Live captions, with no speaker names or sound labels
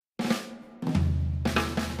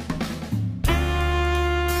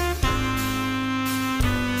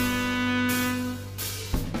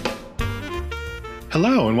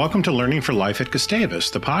Hello, and welcome to Learning for Life at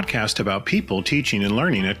Gustavus, the podcast about people teaching and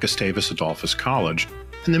learning at Gustavus Adolphus College,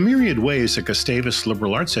 and the myriad ways that Gustavus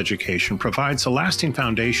liberal arts education provides a lasting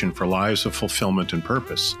foundation for lives of fulfillment and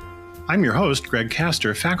purpose. I'm your host, Greg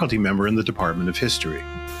Castor, faculty member in the Department of History.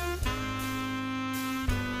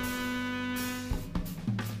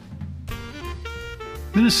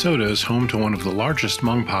 Minnesota is home to one of the largest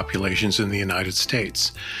Hmong populations in the United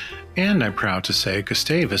States. And I'm proud to say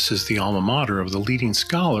Gustavus is the alma mater of the leading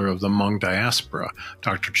scholar of the Hmong diaspora,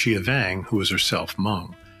 Dr. Chia Vang, who is herself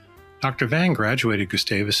Hmong. Dr. Vang graduated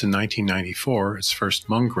Gustavus in 1994, its first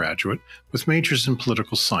Hmong graduate, with majors in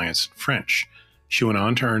political science and French. She went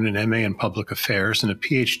on to earn an MA in Public Affairs and a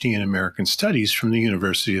PhD in American Studies from the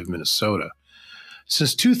University of Minnesota.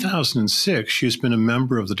 Since 2006, she has been a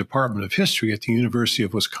member of the Department of History at the University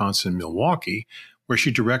of Wisconsin-Milwaukee, where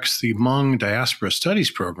she directs the Hmong Diaspora Studies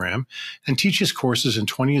program and teaches courses in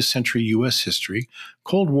 20th century U.S. history,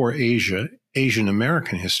 Cold War Asia, Asian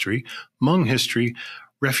American history, Hmong history,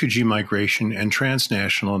 refugee migration, and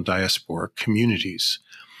transnational and diasporic communities.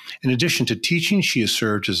 In addition to teaching, she has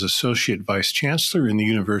served as Associate Vice Chancellor in the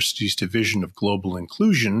university's Division of Global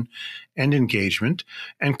Inclusion and Engagement,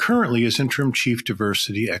 and currently is Interim Chief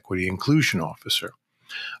Diversity, Equity, Inclusion Officer.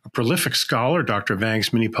 A prolific scholar, Dr.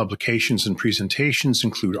 Vang's many publications and presentations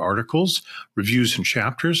include articles, reviews and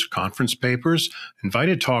chapters, conference papers,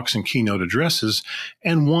 invited talks and keynote addresses,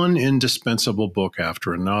 and one indispensable book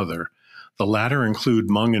after another. The latter include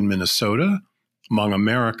Hmong in Minnesota, Hmong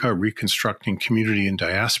America, Reconstructing Community and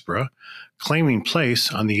Diaspora, Claiming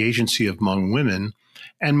Place on the Agency of Hmong Women,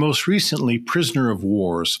 and most recently, Prisoner of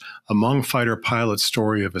Wars, a Hmong fighter pilot's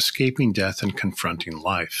story of escaping death and confronting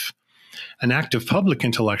life. An active public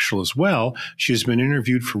intellectual as well, she has been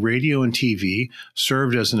interviewed for radio and TV,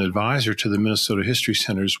 served as an advisor to the Minnesota History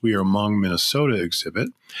Center's We Are Hmong Minnesota exhibit,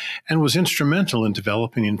 and was instrumental in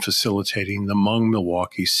developing and facilitating the Hmong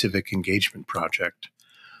Milwaukee Civic Engagement Project.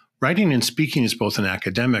 Writing and speaking as both an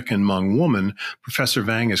academic and Hmong woman, Professor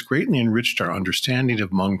Vang has greatly enriched our understanding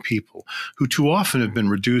of Hmong people, who too often have been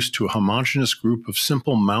reduced to a homogeneous group of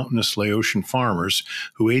simple mountainous Laotian farmers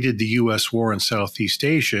who aided the U.S. war in Southeast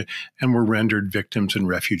Asia and were rendered victims and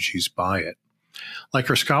refugees by it. Like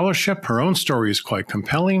her scholarship, her own story is quite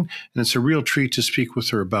compelling, and it's a real treat to speak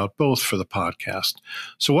with her about both for the podcast.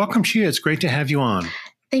 So welcome, Chia. It's great to have you on.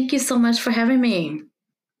 Thank you so much for having me.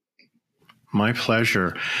 My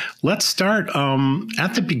pleasure. Let's start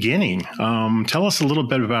at the beginning. Tell us a little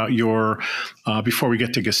bit about your, before we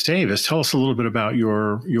get to Gustavus, tell us a little bit about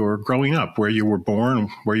your growing up, where you were born,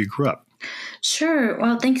 where you grew up. Sure.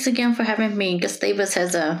 Well, thanks again for having me. Gustavus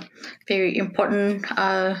has a very important,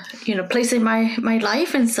 place in my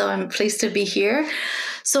life, and so I'm pleased to be here.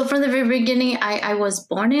 So from the very beginning, I was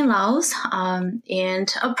born in Laos in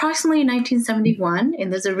approximately 1971,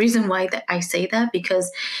 and there's a reason why that I say that,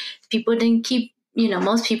 because people didn't keep,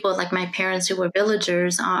 most people like my parents who were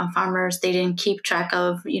villagers, farmers, they didn't keep track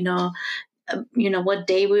of, what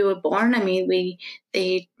day we were born. I mean,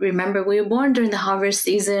 they remember we were born during the harvest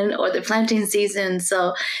season or the planting season,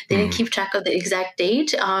 so they didn't keep track of the exact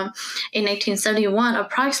date. In 1971,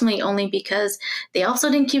 approximately, only because they also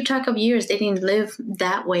didn't keep track of years. They didn't live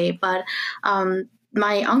that way, but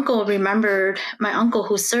my uncle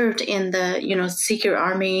who served in the, secret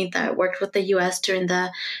army that worked with the U.S. during the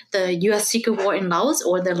U.S. secret war in Laos,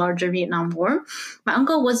 or the larger Vietnam War. My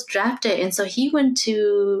uncle was drafted, and so he went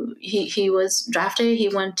to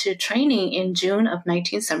training in June of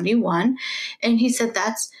 1971, and he said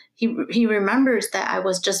he remembers that I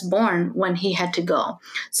was just born when he had to go.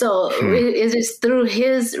 So it is through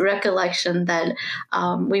his recollection that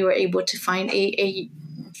we were able to find a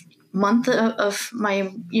month of my,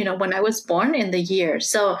 when I was born in the year.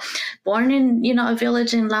 So born in, a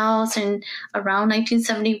village in Laos in around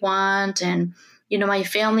 1971. And, my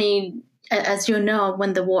family, as you know,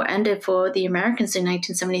 when the war ended for the Americans in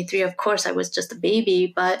 1973, of course, I was just a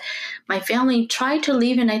baby. But my family tried to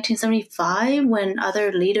leave in 1975 when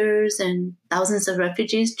other leaders and thousands of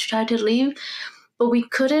refugees tried to leave. But we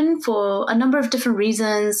couldn't for a number of different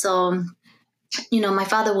reasons. So my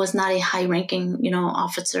father was not a high-ranking,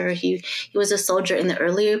 officer. He was a soldier in the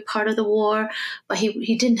earlier part of the war, but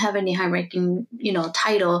he didn't have any high-ranking,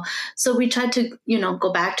 title. So we tried to,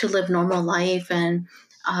 go back to live normal life. And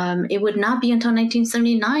it would not be until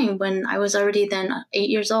 1979, when I was already then 8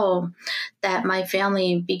 years old, that my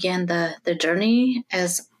family began the journey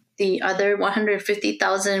as the other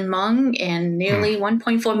 150,000 Hmong and nearly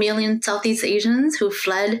 1.4 million Southeast Asians who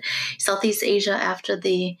fled Southeast Asia after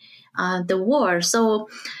the war. So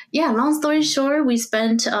long story short, we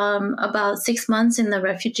spent about 6 months in the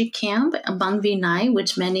refugee camp, Bang Vinai,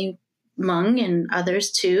 which many Hmong and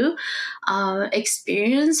others too,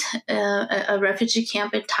 experience a refugee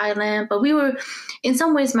camp in Thailand. But we were, in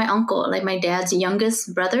some ways, my uncle, like my dad's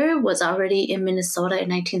youngest brother, was already in Minnesota in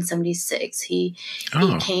 1976. He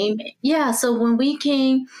came. Yeah, so when we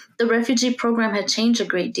came, the refugee program had changed a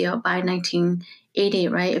great deal by 1980,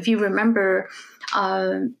 right? If you remember,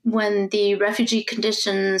 when the refugee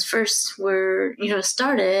conditions first were,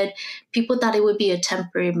 started, people thought it would be a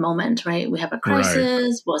temporary moment, right? We have a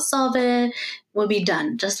crisis, we'll solve it, we'll be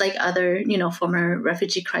done, just like other, former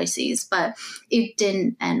refugee crises. But it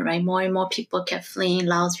didn't end, right? More and more people kept fleeing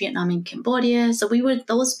Laos, Vietnam, and Cambodia. So we were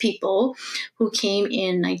those people who came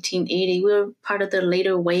in 1980. We were part of the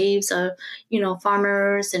later waves of,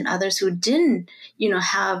 farmers and others who didn't,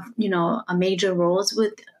 have, a major roles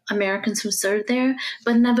with Americans who served there,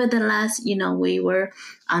 but nevertheless, we were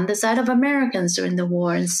on the side of Americans during the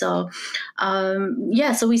war. And so,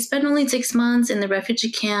 so we spent only 6 months in the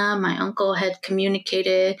refugee camp. My uncle had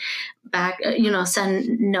communicated back,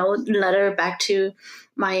 sent letter back to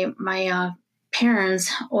my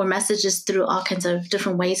parents or messages through all kinds of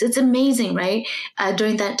different ways. It's amazing, right?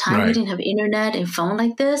 During that time, we didn't have internet and phone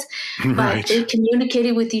like this, but they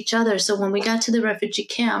communicated with each other. So when we got to the refugee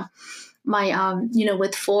camp, my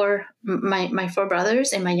with my four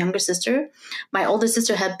brothers and my younger sister, my older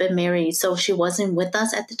sister had been married, so she wasn't with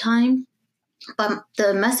us at the time. But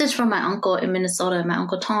the message from my uncle in Minnesota, my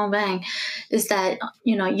uncle Tom Vang, is that,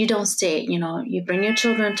 you don't stay, you bring your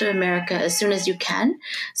children to America as soon as you can.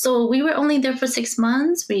 So we were only there for 6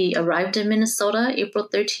 months. We arrived in Minnesota, April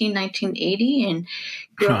 13, 1980, and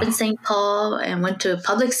grew up in St. Paul and went to a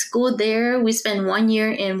public school there. We spent 1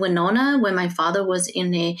 year in Winona when my father was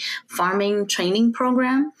in a farming training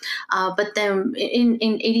program. But then in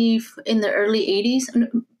the early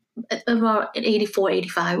 80s, about 84,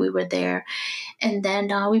 85, we were there. And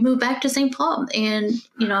then we moved back to St. Paul and,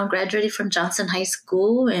 graduated from Johnson High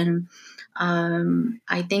School. And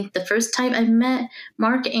I think the first time I met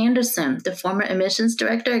Mark Anderson, the former admissions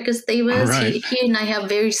director at Gustavus, he and I have a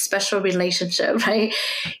very special relationship, right?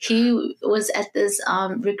 He was at this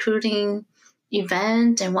recruiting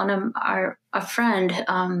event, and one of our friend,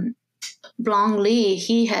 Blong Lee,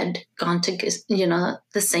 he had gone to,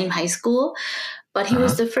 the same high school, but he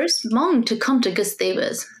was the first Hmong to come to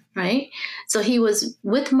Gustavus, right? So he was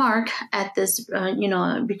with Mark at this,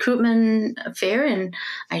 recruitment fair, and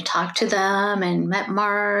I talked to them and met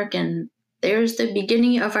Mark, and there's the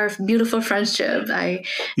beginning of our beautiful friendship. I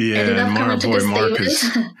ended up coming to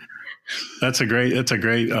Gustavus. That's a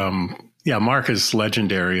great. Mark is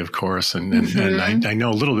legendary, of course, and I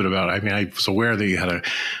know a little bit about it. I mean, I was aware that you had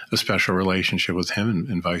a special relationship with him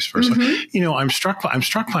and vice versa. I'm struck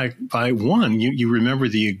by one. You remember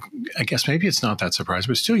I guess maybe it's not that surprising,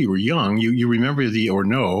 but still, you were young. You remember the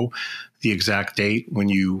exact date when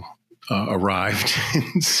you arrived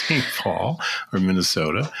in St. Paul or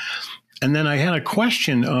Minnesota. And then I had a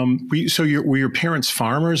question. Were your parents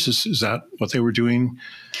farmers? Is that what they were doing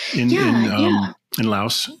in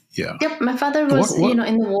Laos? Yeah. Yep. My father was, in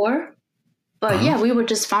the war, but we were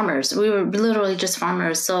just farmers. We were literally just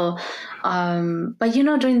farmers. So, but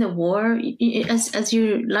during the war, as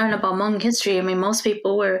you learn about Hmong history, I mean, most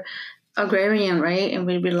people were agrarian, right? And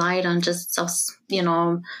we relied on just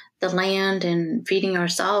the land and feeding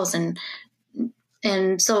ourselves,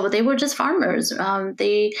 and so they were just farmers.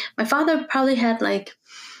 My father probably had like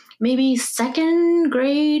maybe second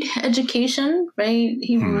grade education, right?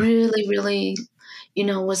 He really, really,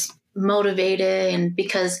 was motivated. And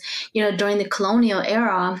because, during the colonial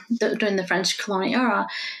era, during the French colonial era,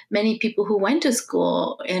 many people who went to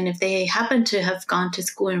school, and if they happen to have gone to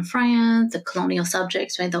school in France, the colonial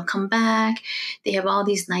subjects, right, they'll come back. They have all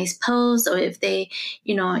these nice posts. Or if they,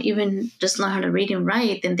 even just learn how to read and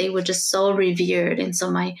write, then they were just so revered. And so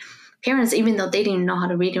my parents, even though they didn't know how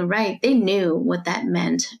to read and write, they knew what that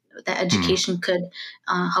meant, that education could,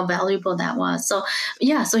 how valuable that was. So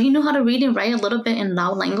he knew how to read and write a little bit in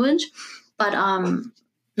Lao language, but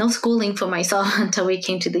no schooling for myself until we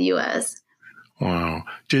came to the U.S. Wow.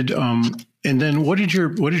 And then what did your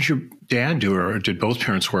dad do, or did both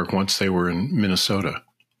parents work once they were in Minnesota?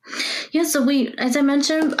 Yeah, so as I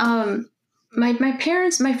mentioned, my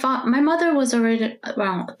parents, my mother was already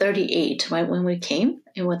around 38, right, when we came,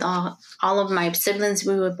 and with all of my siblings,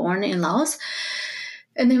 we were born in Laos.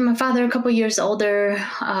 And then my father, a couple of years older,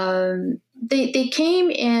 they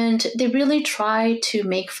came and they really tried to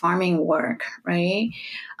make farming work, right?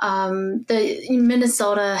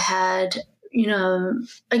 Minnesota had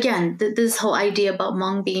again, this whole idea about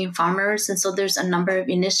Hmong being farmers. And so there's a number of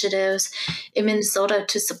initiatives in Minnesota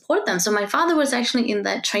to support them. So my father was actually in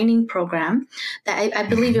that training program that I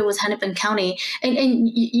believe it was Hennepin County.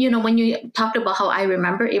 And when you talked about how I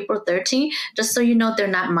remember April 13th, just so you know, they're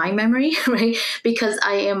not my memory, right? Because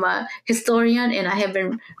I am a historian and I have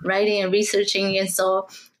been writing and researching. And so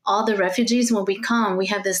all the refugees, when we come, we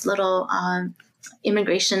have this little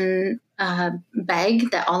immigration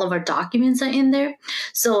bag that all of our documents are in there.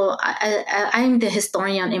 So I'm the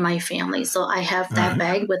historian in my family. So I have that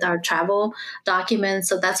bag with our travel documents.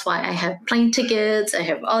 So that's why I have plane tickets. I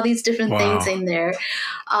have all these different things in there.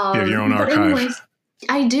 You have your own archive. Anyways,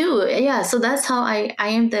 I do. Yeah. So that's how I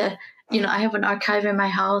am I have an archive in my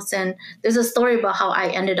house, and there's a story about how I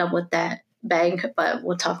ended up with that bag, but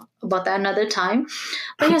we'll talk about that another time.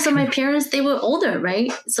 But yeah, so my parents, they were older,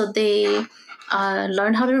 right? So they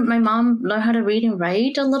my mom learned how to read and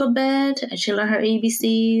write a little bit, and she learned her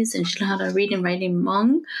ABCs, and she learned how to read and write in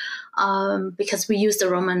Hmong, because we use the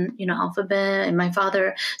Roman, alphabet. And my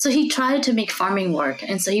father, so he tried to make farming work.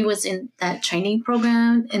 And so he was in that training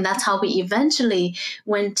program, and that's how we eventually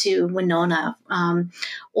went to Winona.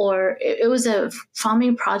 Or it was a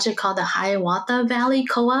farming project called the Hiawatha Valley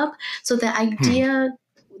Co-op. So the idea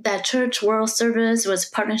that Church World Service was a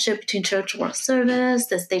partnership between Church World Service,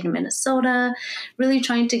 the state of Minnesota, really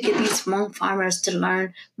trying to get these Hmong farmers to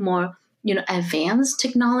learn more, advanced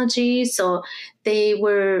technology. So they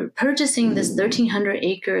were purchasing this 1,300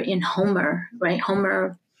 acre in Homer, right?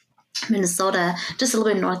 Homer, Minnesota, just a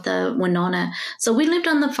little bit north of Winona. So we lived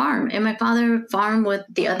on the farm, and my father farmed with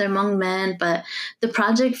the other Hmong men, but the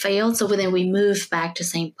project failed. So then we moved back to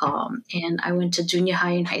St. Paul, and I went to junior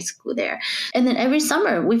high and high school there. And then every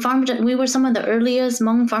summer we farmed. We were some of the earliest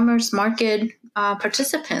Hmong farmers market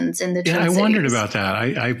participants in the Twin Cities. I wondered about that.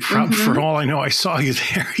 I for all I know, I saw you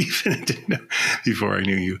there even before I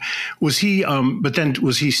knew you. Was he? But then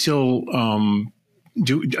was he still?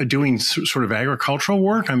 Doing sort of agricultural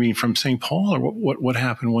work? I mean, from St. Paul, or what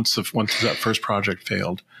happened once that first project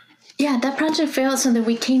failed? Yeah, that project failed, so then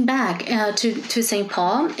we came back to St.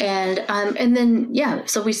 Paul, and then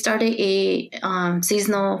so we started a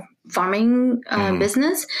seasonal farming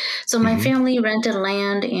business. So my family rented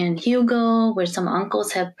land in Hugo, where some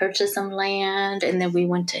uncles had purchased some land, and then we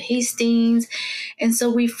went to Hastings, and so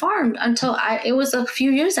we farmed until it was a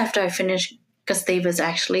few years after I finished Gustavus,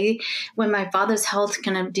 actually, when my father's health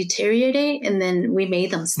kind of deteriorated, and then we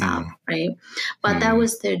made them stop, right? But that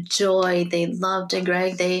was their joy. They loved it,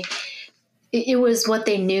 Greg. It was what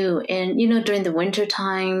they knew. And, during the winter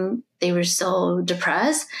time, they were so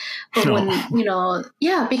depressed. But when,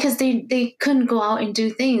 because they couldn't go out and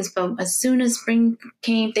do things. But as soon as spring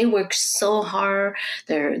came, they worked so hard.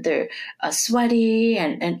 They're sweaty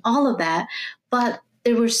and all of that. But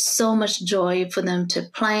there was so much joy for them to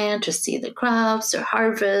plant, to see the crops, to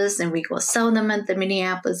harvest, and we go sell them at the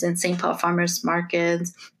Minneapolis and St. Paul farmers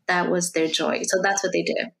markets. That was their joy. So that's what they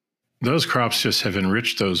did. Those crops just have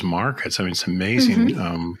enriched those markets. I mean, it's amazing.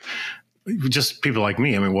 Just people like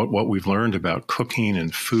me. I mean, what we've learned about cooking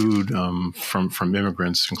and food from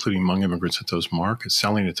immigrants, including Hmong immigrants at those markets,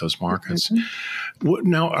 selling at those markets.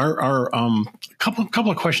 Now, our couple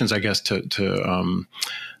of questions, I guess, to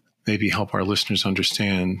maybe help our listeners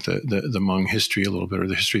understand the Hmong history a little bit, or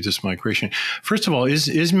the history of this migration. First of all, is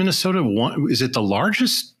Minnesota is it the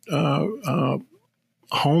largest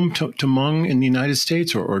home to Hmong in the United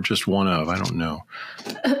States, or just one of? I don't know.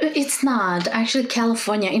 It's not. Actually,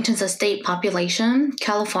 California, in terms of state population,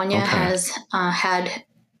 California has had,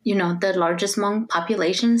 the largest Hmong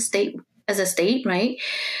population state as a state, right?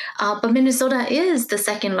 But Minnesota is the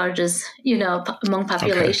second largest, Hmong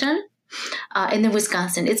population. And then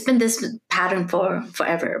Wisconsin. It's been this pattern for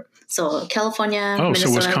forever. So California, Minnesota,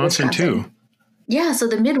 so Wisconsin too. Yeah, so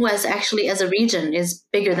the Midwest actually as a region is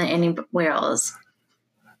bigger than anywhere else.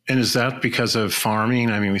 And is that because of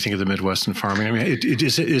farming? I mean, we think of the Midwest and farming. I mean,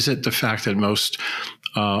 is it the fact that most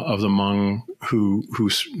of the Hmong who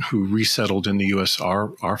resettled in the U.S.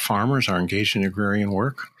 are farmers, are engaged in agrarian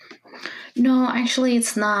work? No, actually,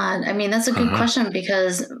 it's not. I mean, that's a good question,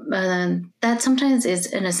 because that sometimes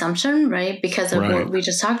is an assumption, right? Because of what we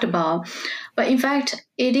just talked about. But in fact,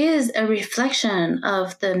 it is a reflection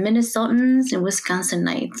of the Minnesotans and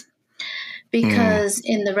Wisconsinites. Because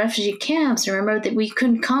in the refugee camps, remember that we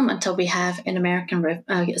couldn't come until we have an American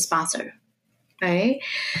sponsor, right?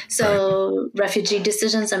 So refugee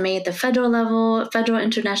decisions are made at the federal level,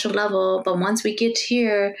 international level. But once we get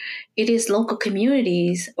here, it is local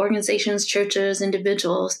communities, organizations, churches,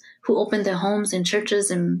 individuals who open their homes and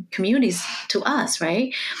churches and communities to us,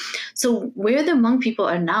 right? So where the Hmong people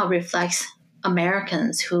are now reflects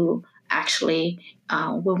Americans who actually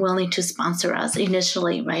were willing to sponsor us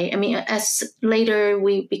initially, right? I mean, as later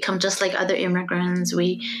we become just like other immigrants,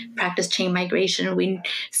 we practice chain migration, we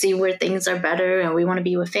see where things are better, and we want to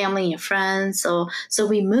be with family and friends. So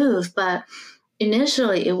we move, but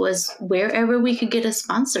initially it was wherever we could get a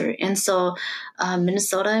sponsor. And so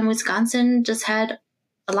Minnesota and Wisconsin just had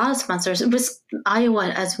a lot of sponsors. It was Iowa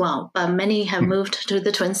as well, but many have moved to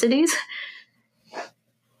the Twin Cities.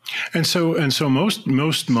 And so most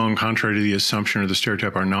Hmong, contrary to the assumption or the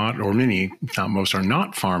stereotype, are not, or many, not most, are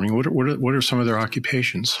not farming. What are some of their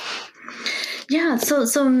occupations? Yeah,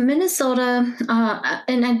 so Minnesota,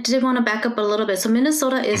 and I did want to back up a little bit. So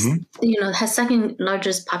Minnesota is, has second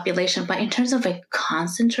largest population, but in terms of like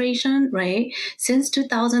concentration, right? Since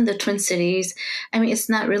 2000, the Twin Cities, I mean, it's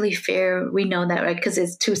not really fair. We know that, right? Because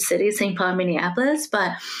it's two cities, St. Paul and Minneapolis.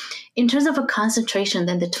 But in terms of a concentration,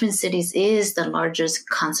 then the Twin Cities is the largest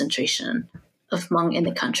concentration of Hmong in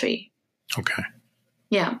the country. Okay.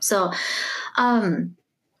 Yeah. So,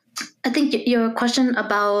 I think your question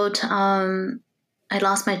about I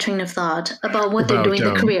lost my train of thought about what they're doing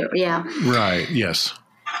in the career. Yeah. Right. Yes.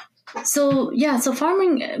 So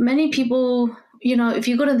farming, many people, if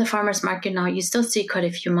you go to the farmers market now, you still see quite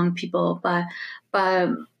a few Hmong people, but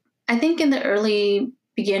I think in the early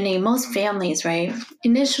beginning, most families, right?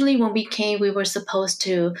 Initially, when we came, we were supposed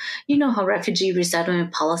to, how refugee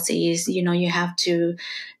resettlement policies, you have to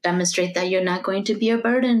demonstrate that you're not going to be a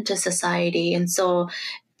burden to society. And so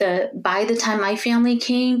by the time my family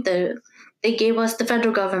came, they gave us, the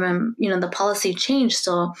federal government, the policy changed.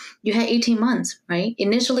 So you had 18 months, right?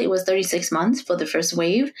 Initially, it was 36 months for the first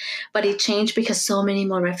wave, but it changed because so many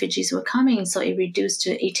more refugees were coming. So it reduced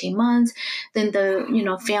to 18 months. Then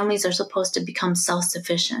families are supposed to become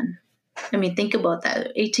self-sufficient. I mean, think about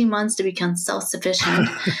that. 18 months to become self-sufficient.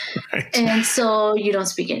 Right. And so you don't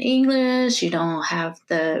speak in English, you don't have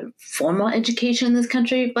the formal education in this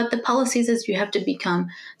country, but the policy says you have to become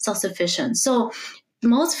self-sufficient. So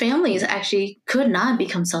most families actually could not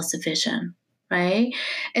become self-sufficient, right?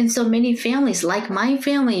 And so many families, like my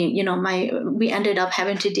family, we ended up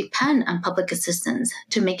having to depend on public assistance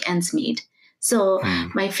to make ends meet. So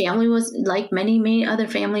my family was, like many other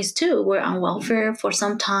families too, were on welfare for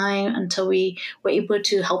some time until we were able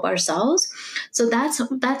to help ourselves. So that's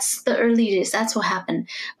the early days. That's what happened.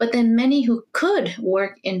 But then many who could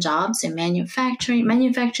work in jobs in manufacturing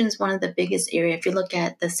is one of the biggest areas. If you look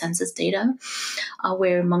at the census data,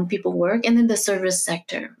 where Hmong people work, and then the service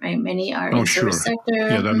sector, right? Many are in service sector.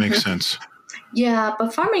 Yeah, that makes sense. Yeah,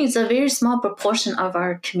 but farming is a very small proportion of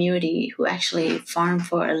our community who actually farm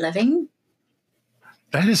for a living.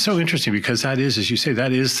 That is so interesting because that is, as you say,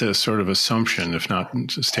 that is the sort of assumption, if not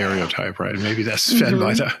stereotype, right? And maybe that's fed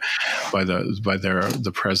by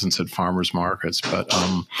the presence at farmers markets. But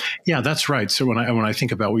yeah, that's right. So when I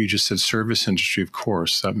think about what you just said, service industry, of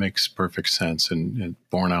course, that makes perfect sense and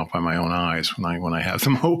borne out by my own eyes when I have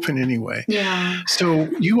them open anyway. Yeah. So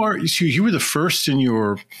you were the first in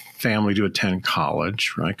your family to attend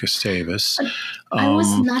college, right? Gustavus. I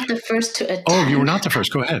was not the first to attend. Oh, you were not the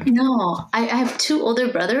first. Go ahead. No, I have two older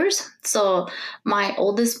brothers. So my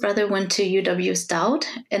oldest brother went to UW Stout,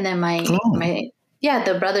 and then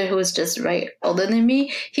the brother who was just right older than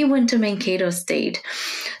me, he went to Mankato State.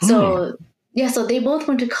 So so they both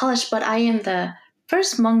went to college, but I am the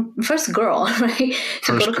first girl, right,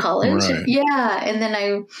 to go to college. Right. Yeah, and then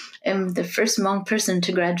I am the first Hmong person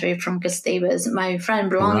to graduate from Gustavus. My friend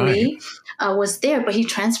Bruang Lee was there, but he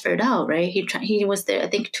transferred out, right? He was there, I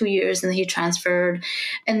think, 2 years, and then he transferred.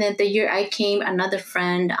 And then the year I came, another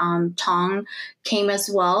friend, Tong, came as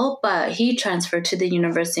well, but he transferred to the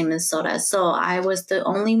University of Minnesota. So I was the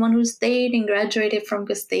only one who stayed and graduated from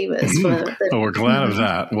Gustavus. We're glad of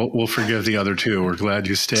that. We'll forgive the other two. We're glad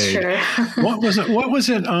you stayed. Sure. What was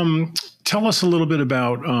it? Tell us a little bit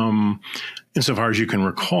about, insofar as you can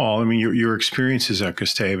recall, I mean, your experiences at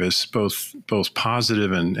Gustavus, both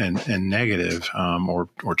positive and negative,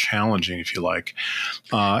 or challenging, if you like,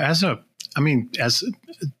 as a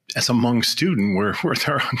Hmong student, where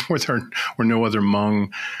there were no other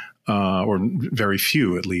Hmong, or very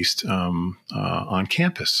few at least, on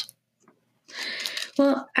campus.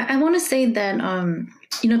 Well, I want to say that,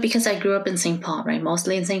 because I grew up in St. Paul, right?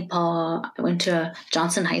 Mostly in St. Paul. I went to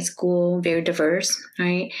Johnson High School, very diverse,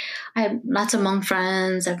 right? I have lots of Hmong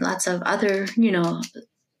friends. I have lots of other,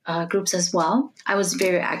 groups as well. I was a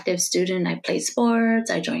very active student. I played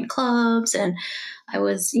sports. I joined clubs, and I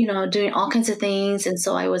was, doing all kinds of things. And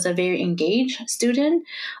so I was a very engaged student.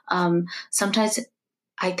 Sometimes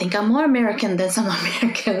I think I'm more American than some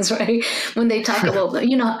Americans, right? When they talk about,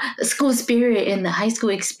 school spirit and the high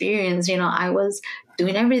school experience, I was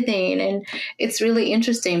doing everything. And it's really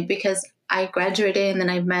interesting because I graduated and then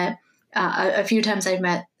I met a few times I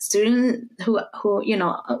met students who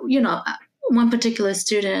one particular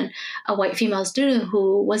student, a white female student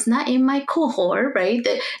who was not in my cohort, right?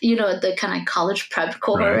 The kind of college prep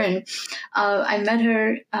cohort. Right. And I met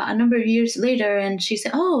her a number of years later, and she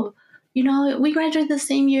said, "Oh, we graduated the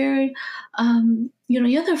same year.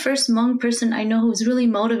 You're the first Hmong person I know who's really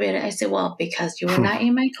motivated." I said, "Well, because you were not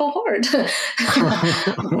in my cohort." There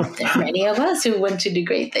are many of us who went to do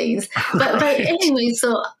great things. But anyway,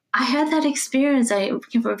 so I had that experience. I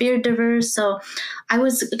were very diverse. So I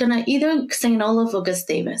was going to either St. Olaf or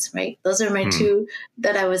Gustavus, right? Those are my two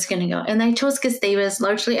that I was going to go. And I chose Gustavus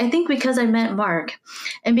largely, I think, because I met Mark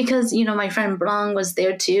and because, my friend Blanc was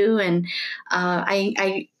there too. And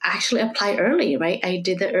I actually applied early, right? I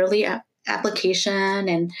did the early application,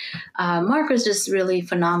 and Mark was just really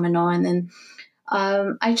phenomenal. And then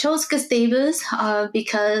I chose Gustavus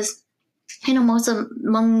because, most of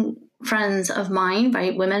Hmong friends of mine,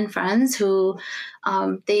 right, women friends who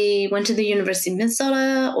they went to the University of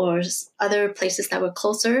Minnesota or other places that were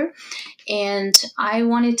closer. And I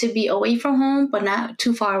wanted to be away from home, but not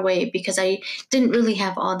too far away because I didn't really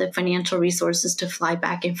have all the financial resources to fly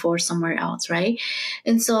back and forth somewhere else, right?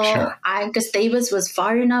 And so Sure. Gustavus was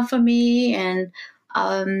far enough for me. And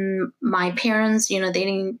my parents, they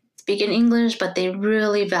didn't speak in English, but they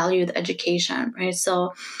really valued education, right?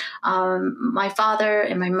 So my father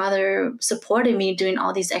and my mother supported me doing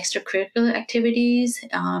all these extracurricular activities,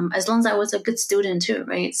 as long as I was a good student too,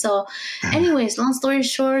 right? So anyways, long story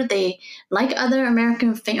short, they, like other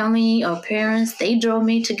American family or parents, they drove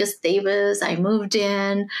me to Gustavus. I moved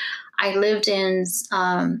in. I lived in, is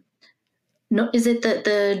it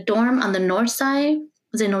the dorm on the north side?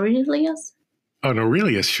 Was it Aurelius? Oh,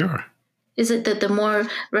 Aurelius, sure. Is it the more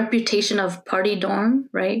reputation of party dorm,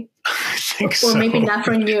 right? I think so. Or maybe not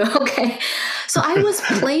from you. Okay. So I was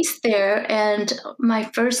placed there, and my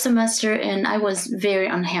first semester, and I was very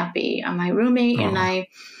unhappy. My roommate and I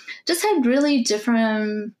just had really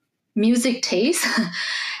different music tastes.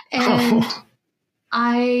 And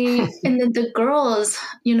and then the girls,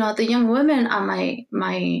 the young women on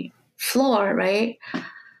my floor, right?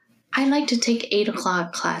 I like to take 8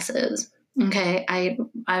 o'clock classes. Okay,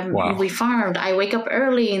 Wow. We farmed. I wake up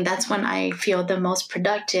early, and that's when I feel the most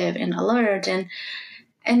productive and alert. And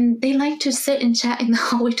they like to sit and chat in the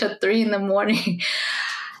hallway till 3 a.m.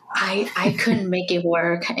 I couldn't make it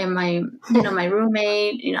work. And my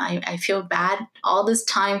roommate, I feel bad all this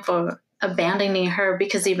time for abandoning her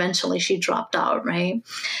because eventually she dropped out, right?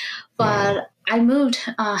 But I moved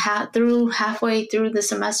halfway through the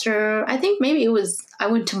semester. I think maybe I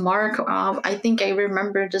went to Mark. I think I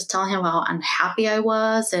remember just telling him how unhappy I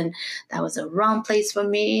was, and that was a wrong place for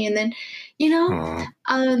me. And then,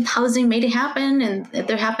 housing made it happen, and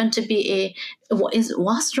there happened to be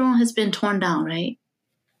Wastron has been torn down, right?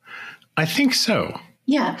 I think so.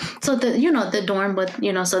 Yeah. So the dorm with,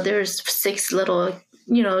 so there's 6 little,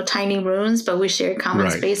 tiny rooms, but we shared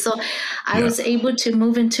common space. So I was able to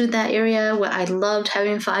move into that area where I loved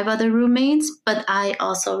having 5 other roommates, but I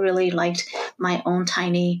also really liked my own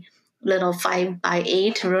tiny little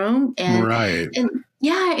 5x8 room. And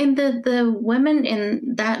the women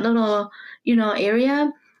in that little,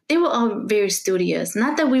 area, they were all very studious.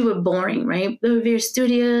 Not that we were boring, right? They were very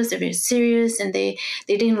studious, they're very serious, and they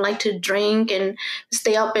didn't like to drink and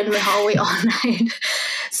stay up in the hallway all night.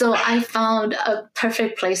 So I found a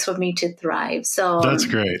perfect place for me to thrive. So that's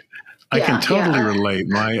great. I can totally relate.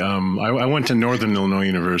 I went to Northern Illinois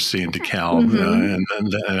University in DeKalb,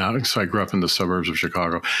 and so I grew up in the suburbs of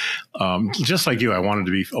Chicago. Just like you, I wanted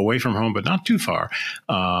to be away from home, but not too far.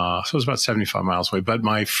 So it was about 75 miles away. But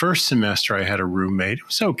my first semester, I had a roommate. It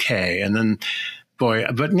was okay, and then,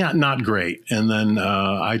 but not great. And then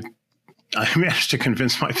I managed to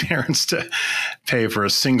convince my parents to pay for a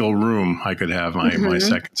single room I could have my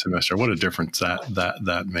second semester. What a difference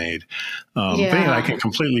that made. But I can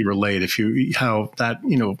completely relate how that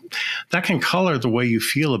can color the way you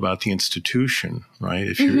feel about the institution, right?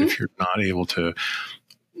 If you're not able to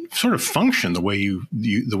sort of function the way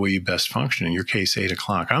you best function. In your case, 8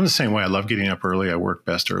 o'clock. I'm the same way. I love getting up early. I work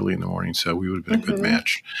best early in the morning, so we would have been a good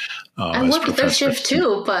match. I work third shift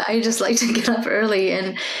too, but I just like to get up early,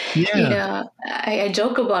 and I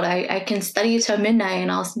joke about it. I can study till midnight,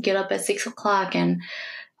 and I'll get up at 6 o'clock, and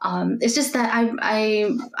it's just that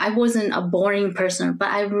I wasn't a boring person, but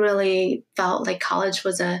I really felt like college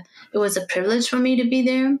was a privilege for me to be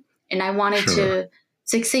there, and I wanted to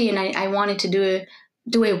succeed, and I wanted to do it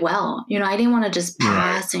do it well. I didn't want to just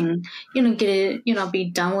pass and, get it, be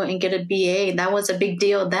done with and get a BA. That was a big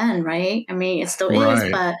deal then, right? I mean, it still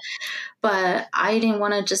is, but I didn't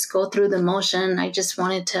want to just go through the motion. I just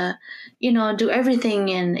wanted to, do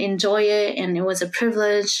everything and enjoy it. And it was a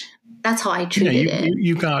privilege. That's how I treated it.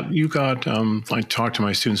 You got. I talk to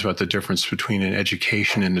my students about the difference between an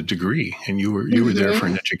education and a degree, and you were there for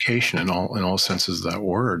an education in all senses of that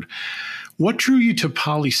word. What drew you to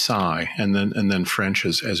poli-sci and then French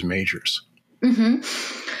as majors? Mm-hmm.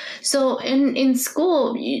 So in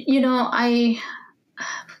school, I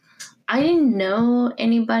didn't know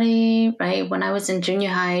anybody, right? When I was in junior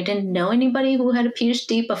high, I didn't know anybody who had a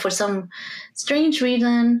PhD, but for some strange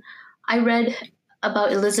reason, I read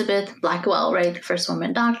about Elizabeth Blackwell, right? The first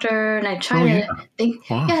woman doctor. And I tried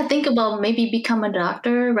to think about maybe become a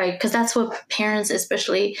doctor, right? Because that's what parents,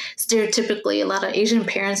 especially stereotypically, a lot of Asian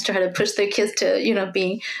parents try to push their kids to,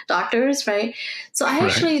 being doctors, right? So I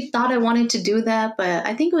actually thought I wanted to do that, but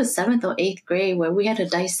I think it was 7th or 8th grade where we had to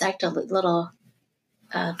dissect a little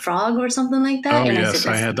frog or something like that. Oh, and yes.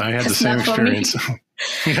 I had the same experience.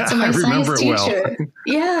 Yeah, so my I remember science it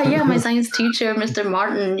teacher, my science teacher, Mr.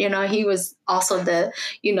 Martin, he was also the,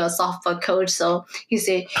 softball coach. So he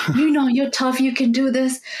said, you're tough, you can do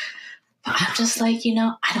this. But I'm just like,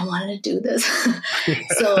 I don't want to do this.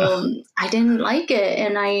 So I didn't like it.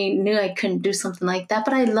 And I knew I couldn't do something like that.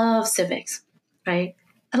 But I love civics, right?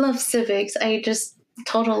 I love civics. I just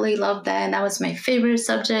totally loved that. And that was my favorite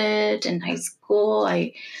subject in high school.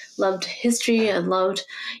 I loved history. I loved,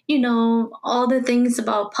 all the things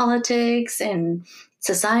about politics and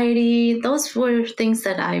society. Those were things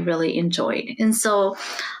that I really enjoyed. And so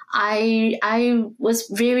I was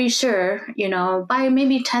very sure, by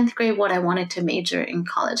maybe 10th grade what I wanted to major in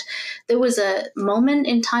college. There was a moment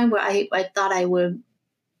in time where I thought I would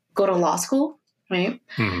go to law school, right?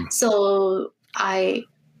 So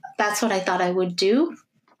that's what I thought I would do.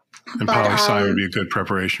 And poli-sci would be a good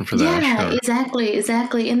preparation for that. Yeah, sure.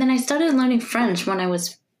 Exactly. And then I started learning French when I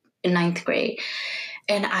was in 9th grade.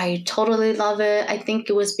 And I totally love it. I think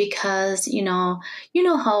it was because, you know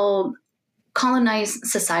how colonized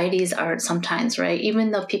societies are sometimes, right?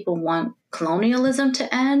 Even though people want colonialism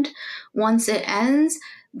to end, once it ends,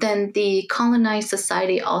 then the colonized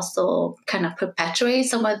society also kind of perpetuates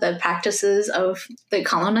some of the practices of the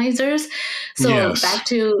colonizers. So back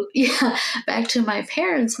to my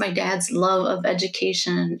parents, my dad's love of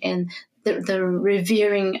education and the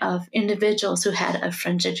revering of individuals who had a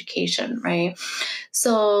French education, right?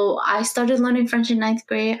 So I started learning French in 9th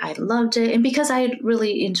grade. I loved it. And because I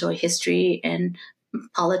really enjoy history and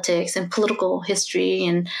politics and political history,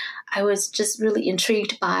 and I was just really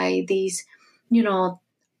intrigued by these,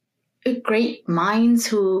 great minds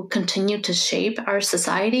who continue to shape our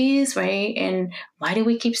societies, right? And why do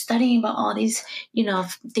we keep studying about all these,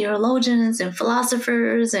 theologians and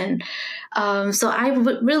philosophers? And so I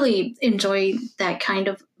really enjoyed that kind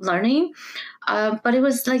of learning. But it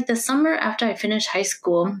was like the summer after I finished high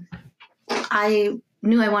school, I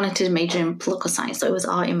knew I wanted to major in political science. So it was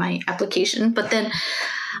all in my application. But then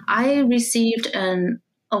I received an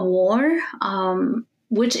award,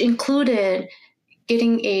 which included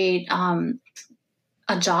getting a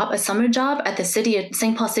summer job at the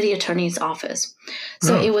St. Paul City Attorney's Office.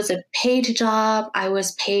 So it was a paid job. I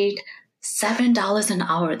was paid $7 an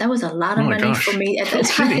hour. That was a lot of money for me at that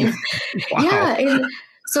time. Wow. Yeah. And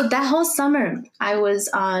so that whole summer, I was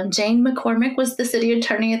Jane McCormick was the city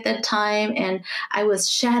attorney at that time, and I was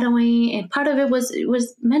shadowing. And part of it was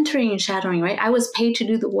mentoring and shadowing, right? I was paid to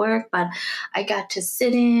do the work, but I got to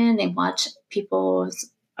sit in and watch people's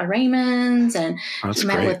arraignments and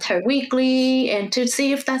met with her weekly and to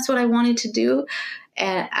see if that's what I wanted to do.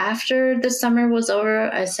 And after the summer was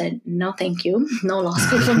over, I said, no, thank you. No law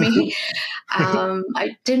school for me.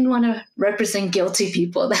 I didn't want to represent guilty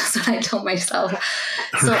people. That's what I told myself.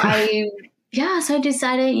 So I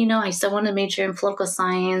decided, I still want to major in political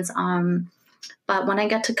science. But when I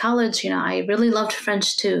got to college, I really loved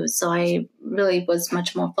French too. So I really was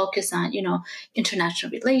much more focused on,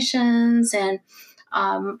 international relations. And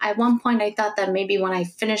at one point, I thought that maybe when I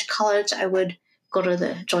finished college, I would go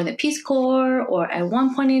to join the Peace Corps, or at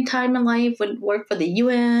one point in time in life would work for the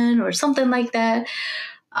UN or something like that.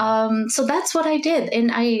 So that's what I did.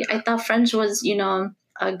 And I thought French was,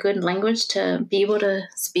 a good language to be able to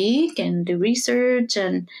speak and do research.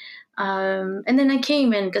 And then I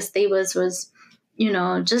came, and Gustavus was,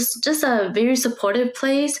 just a very supportive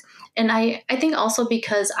place. And I think also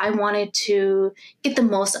because I wanted to get the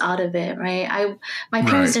most out of it, right? My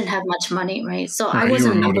parents didn't have much money, right? So I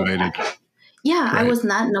wasn't motivated. Yeah, I right? was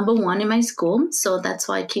not number one in my school. So that's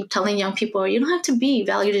why I keep telling young people, you don't have to be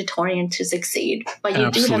valedictorian to succeed, but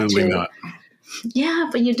you do have Absolutely to, not. yeah,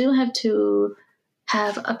 but you do have to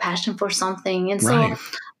have a passion for something. And so Right.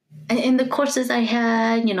 in the courses I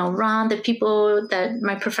had, Ron, the people that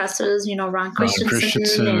my professors, Ron Ron Christensen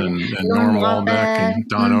Christensen and and Norm Norm Walbeck Warbeck, and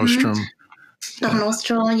Don Ostrom. Don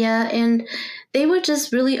Ostrom, yeah. And they were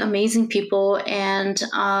just really amazing people. And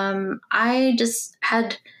I just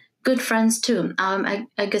had good friends too.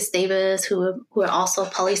 At Gustavus, who are also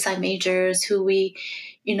poli-sci majors, who we,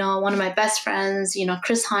 one of my best friends,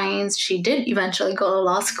 Chris Hines, she did eventually go to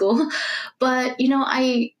law school. But,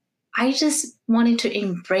 I just wanted to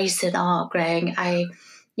embrace it all, Greg. I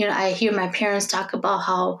hear my parents talk about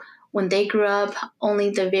how when they grew up,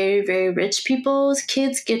 only the very, very rich people's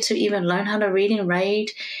kids get to even learn how to read and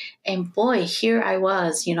write. And boy, here I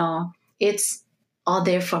was, it's all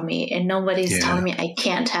there for me, and nobody's Yeah. telling me I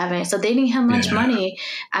can't have it. So they didn't have much Yeah. money.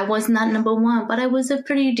 I was not number one, but I was a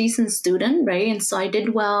pretty decent student, right? And so I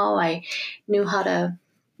did well. I knew how to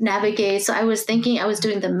navigate. So I was thinking, I was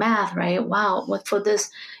doing the math, right? Wow, what for this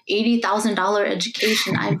 $80,000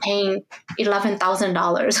 education, I'm paying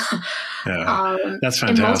 $11,000. Yeah. That's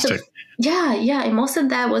And most of fantastic. and most of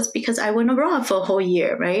that was because I went abroad for a whole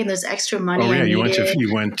year, right? And there's extra money Oh I yeah, needed.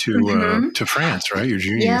 you went Mm-hmm. to France, right? Your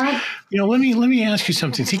junior year. Yeah. Let me ask you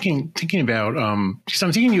something. Thinking about because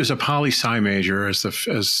I'm thinking you as a poli sci major as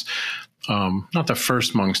not the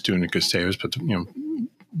first Hmong student at Gustavus, but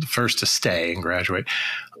the first to stay and graduate.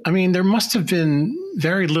 I mean, there must have been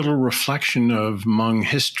very little reflection of Hmong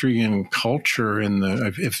history and culture in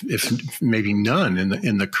the, if maybe none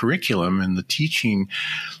in the curriculum and the teaching.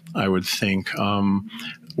 I would think.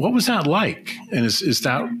 What was that like? And is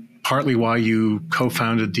that partly why you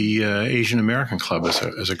co-founded the Asian American Club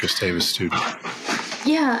as a Gustavus student?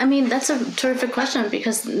 Yeah, I mean, that's a terrific question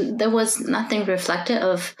because there was nothing reflective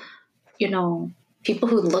of, people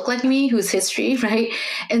who look like me, whose history, right?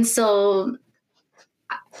 And so,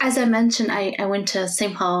 as I mentioned, I went to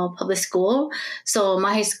St. Paul Public School. So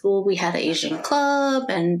my high school, we had an Asian club,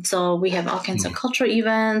 and so we have all kinds of cultural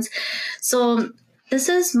events. So this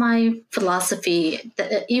is my philosophy.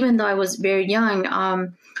 That even though I was very young,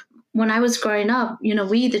 when I was growing up,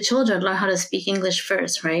 we, the children, learn how to speak English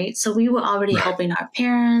first, right? So we were already Right. helping our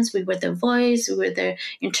parents. We were their voice. We were their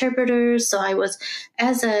interpreters. So I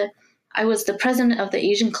was the president of the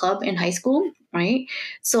Asian club in high school, right?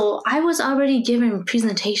 So I was already giving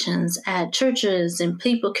presentations at churches and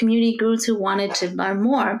community groups who wanted to learn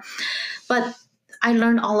more. But I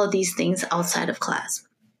learned all of these things outside of class.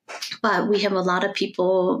 But we have a lot of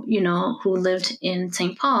people, who lived in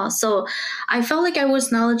St. Paul. So I felt like I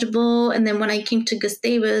was knowledgeable. And then when I came to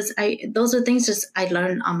Gustavus, those are things just I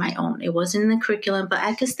learned on my own. It wasn't in the curriculum, but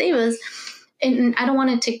at Gustavus, and I don't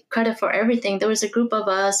want to take credit for everything. There was a group of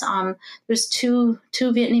us. There's two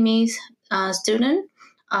Vietnamese students.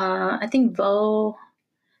 I think Vaughn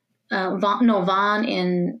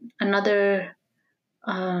and another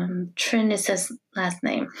Trin is his last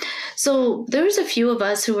name. So there's a few of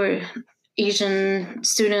us who were Asian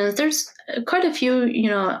students. There's quite a few,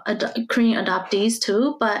 Korean adoptees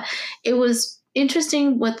too. But it was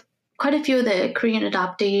interesting with quite a few of the Korean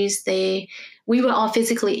adoptees. We were all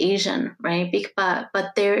physically Asian, right?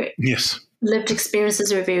 But their Yes. lived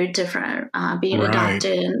experiences are very different. Being Right.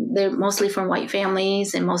 adopted, they're mostly from white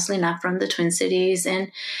families and mostly not from the Twin Cities,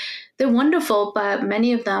 and they're wonderful. But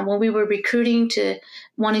many of them, when we were recruiting to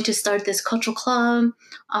wanting to start this cultural club,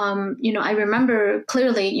 I remember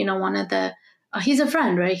clearly, one of the he's a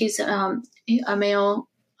friend, right? He's a male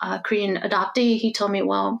Korean adoptee. He told me,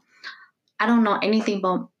 well, I don't know anything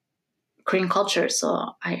about Korean culture,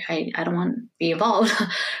 so I don't want to be involved,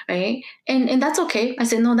 right? And that's okay. I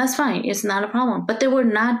said, no, that's fine. It's not a problem. But there were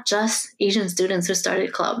not just Asian students who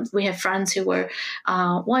started clubs. We have friends who were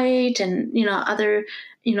white and other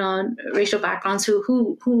racial backgrounds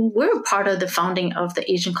who were part of the founding of the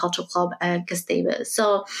Asian Cultural Club at Gustavus.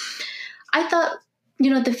 So I thought,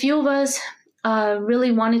 the few of us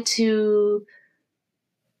really wanted to.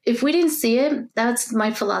 If we didn't see it, that's my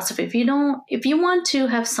philosophy. If you want to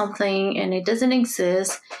have something and it doesn't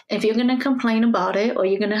exist, if you're going to complain about it or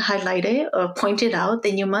you're going to highlight it or point it out,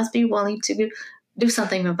 then you must be willing to do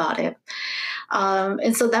something about it.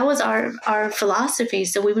 And so that was our philosophy.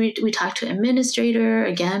 So we talked to administrator,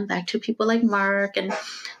 again, back to people like Mark, and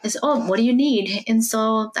said, oh, what do you need? And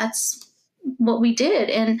so that's what we did.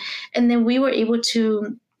 And then we were able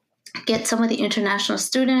to get some of the international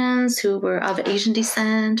students who were of Asian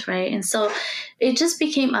descent, right? And so it just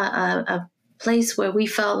became a place where we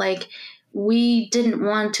felt like we didn't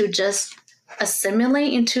want to just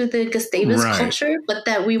assimilate into the Gustavus culture, but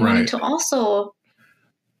that we wanted to also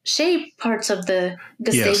shape parts of the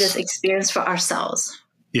Gustavus experience for ourselves.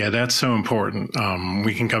 Yeah, that's so important.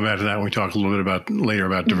 We can come back to that when we talk a little bit about later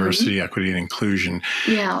about diversity, equity, and inclusion.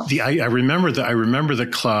 Yeah, I remember the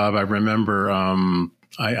club. I remember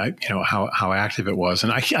how active it was,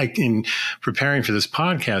 and I in preparing for this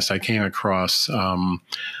podcast, I came across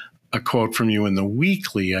a quote from you in the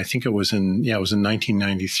Weekly. I think it was in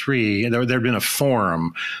 1993. There had been a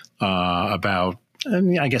forum about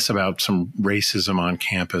some racism on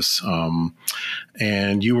campus.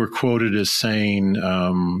 And you were quoted as saying,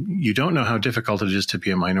 you don't know how difficult it is to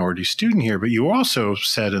be a minority student here, but you also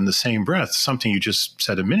said in the same breath something you just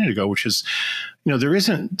said a minute ago, which is, there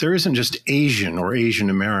isn't just Asian or Asian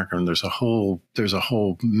American. There's a whole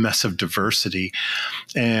mess of diversity.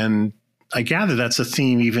 And I gather that's a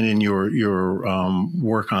theme even in your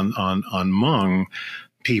work on Hmong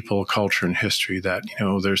people, culture, and history, that,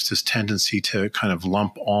 there's this tendency to kind of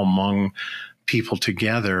lump all Hmong people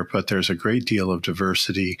together, but there's a great deal of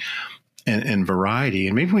diversity and variety.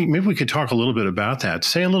 And maybe we could talk a little bit about that.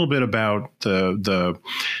 Say a little bit about the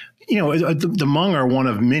Hmong are one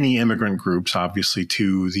of many immigrant groups, obviously,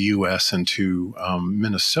 to the U.S. and to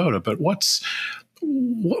Minnesota. But what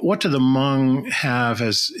do the Hmong have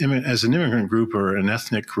as an immigrant group or an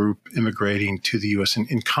ethnic group immigrating to the U.S.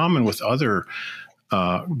 in common with other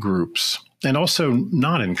groups, and also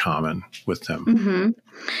not in common with them? Mm-hmm.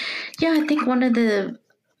 Yeah, I think one of the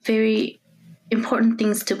very important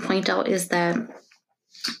things to point out is that,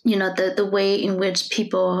 the way in which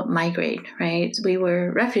people migrate, right? We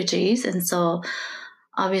were refugees, and so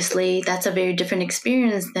obviously that's a very different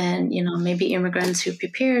experience than, maybe immigrants who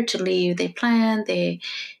prepare to leave. They plan, they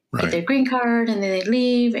get their green card, and then they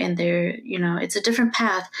leave, and it's a different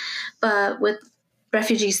path. But with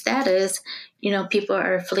refugee status, people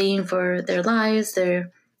are fleeing for their lives.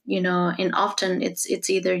 They're, and often it's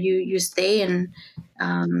either you stay and,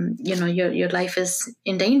 your life is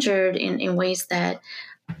endangered in ways that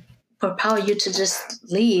propel you to just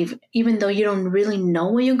leave, even though you don't really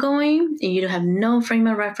know where you're going and you have no frame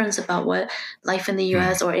of reference about what life in the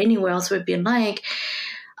U.S. or anywhere else would be like.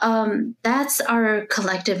 That's our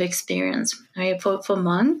collective experience, right? For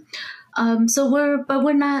Hmong. But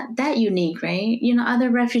we're not that unique, right? Other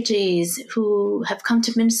refugees who have come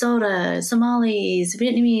to Minnesota, Somalis,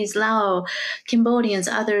 Vietnamese, Lao, Cambodians,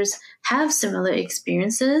 others have similar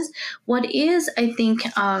experiences. What is, I think,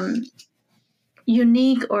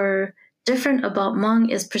 unique or different about Hmong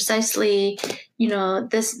is precisely,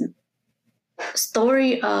 this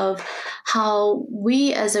story of how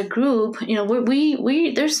we as a group,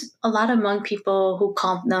 we there's a lot of Hmong people who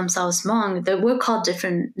call themselves Hmong. That we're called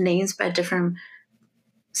different names by different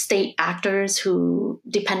state actors who,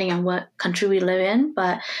 depending on what country we live in.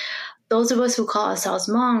 But those of us who call ourselves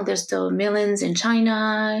Hmong, there's still millions in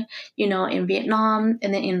China, in Vietnam,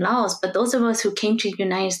 and then in Laos. But those of us who came to the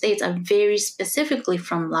United States are very specifically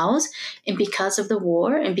from Laos, and because of the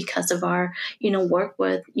war and because of our, work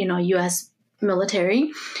with, U.S.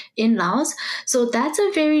 military in Laos. So that's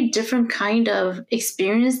a very different kind of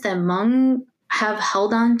experience that Hmong have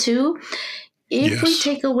held on to. If we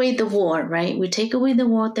take away the war, right? We take away the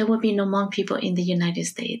war, there would be no Hmong people in the United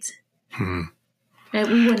States. Right?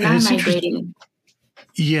 We were not migrating.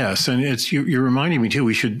 Yes, and you're reminding me too.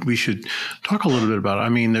 We should talk a little bit about it. I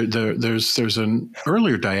mean, there's an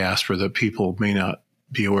earlier diaspora that people may not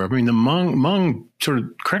be aware of. I mean, the Hmong sort of,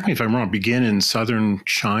 correct me if I'm wrong, begin in southern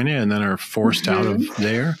China and then are forced out of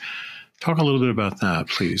there. Talk a little bit about that,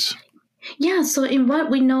 please. Yeah, so in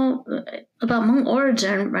what we know about Hmong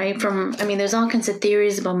origin, right, there's all kinds of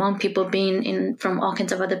theories about Hmong people being from all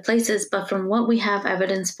kinds of other places, but from what we have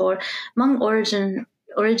evidence for, Hmong origin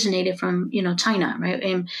originated from, China, right?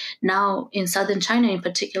 And now in southern China in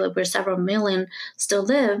particular, where several million still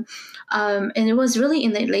live. And it was really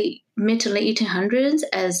in the mid to late 1800s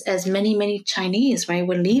as many Chinese, right,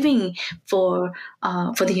 were leaving for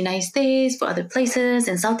the United States, for other places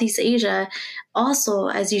in Southeast Asia. Also,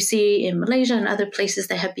 as you see in Malaysia and other places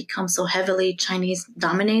that have become so heavily Chinese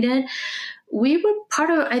dominated, we were part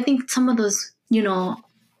of, I think, some of those,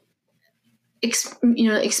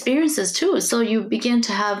 experiences too. So you begin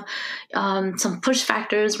to have some push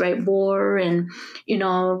factors, right? War and,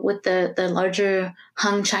 with the larger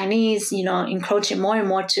Han Chinese, encroaching more and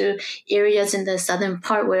more to areas in the southern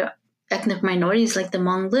part where ethnic minorities like the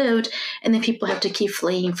Hmong lived, and then people have to keep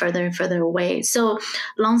fleeing further and further away. So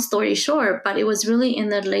long story short, but it was really in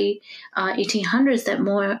the late 1800s that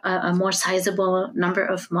a more sizable number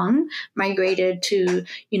of Hmong migrated to,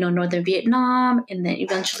 northern Vietnam and then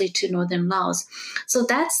eventually to northern Laos. So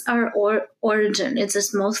that's our origin. It's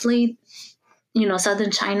just mostly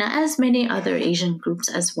southern China, as many other Asian groups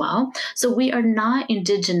as well. So we are not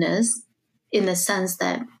indigenous in the sense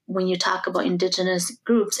that when you talk about indigenous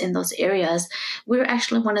groups in those areas, we're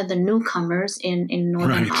actually one of the newcomers in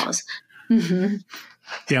northern Laos. Mm-hmm.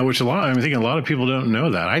 Yeah, which I think a lot of people don't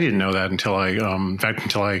know that. I didn't know that until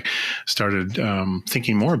until I started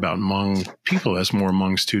thinking more about Hmong people as more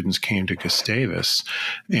Hmong students came to Gustavus.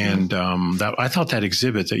 Mm-hmm. And I thought that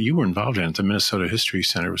exhibit that you were involved in at the Minnesota History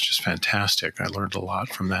Center was just fantastic. I learned a lot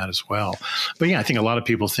from that as well. But yeah, I think a lot of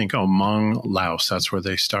people think, oh, Hmong Laos, that's where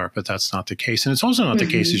they start, but that's not the case. And it's also not the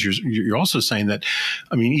case, as you're also saying that,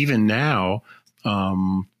 I mean, even now,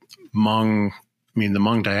 the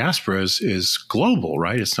Hmong diaspora is global,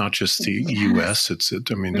 right? It's not just the U.S.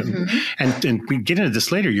 And we get into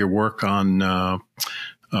this later. Your work on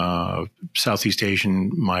Southeast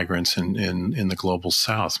Asian migrants in the global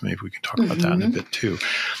South. Maybe we can talk about that in a bit too.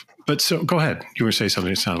 But so, go ahead. You were saying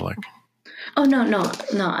something. It sounded like. Oh no!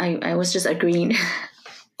 I was just agreeing.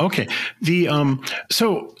 Okay.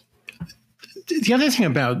 So. The other thing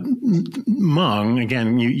about Hmong,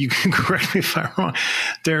 again, you can correct me if I'm wrong.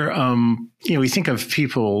 They're, we think of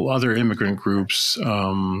people, other immigrant groups,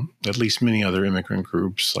 at least many other immigrant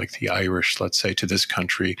groups, like the Irish, let's say, to this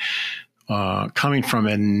country, coming from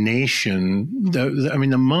a nation. The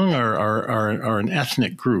Hmong are an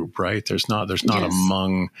ethnic group, right? There's not yes. a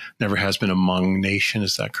Hmong, never has been a Hmong nation.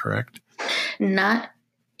 Is that correct? Not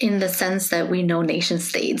in the sense that we know nation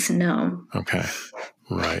states. No. Okay,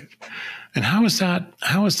 right. And how has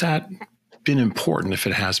that been important, if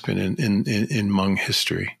it has been in Hmong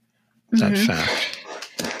history, that fact?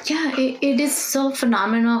 Yeah, it is so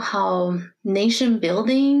phenomenal how nation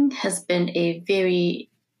building has been a very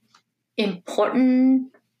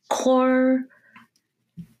important core,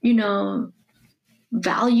 value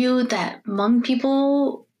that Hmong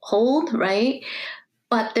people hold, right?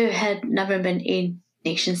 But there had never been a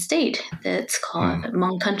nation state that's called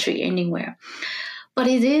Hmong country anywhere. But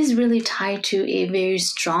it is really tied to a very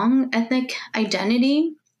strong ethnic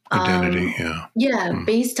identity.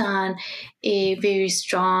 Based on a very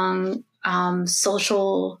strong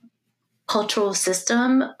social, cultural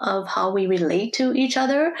system of how we relate to each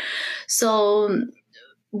other. So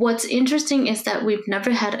what's interesting is that we've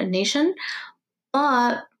never had a nation,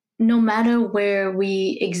 but no matter where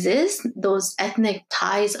we exist, those ethnic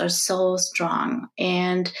ties are so strong.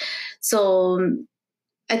 And so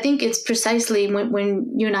I think it's precisely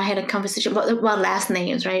when you and I had a conversation about last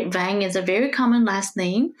names, right? Vang is a very common last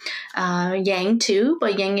name. Yang too,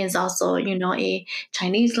 but Yang is also, a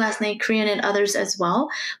Chinese last name, Korean and others as well.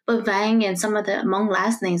 But Vang and some of the Hmong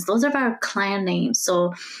last names, those are our clan names.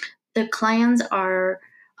 So the clans are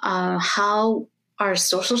how our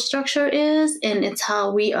social structure is, and it's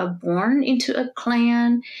how we are born into a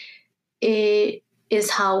clan. It is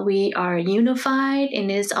how we are unified, and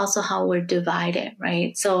it is also how we're divided,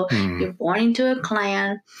 right? So you're born into a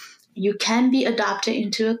clan, you can be adopted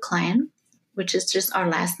into a clan, which is just our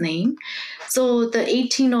last name. So the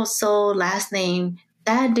 18 or so last name,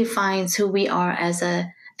 that defines who we are as a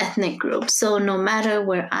ethnic group. So no matter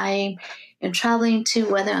where I am traveling to,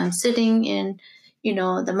 whether I'm sitting in,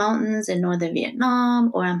 the mountains in northern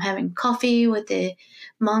Vietnam, or I'm having coffee with a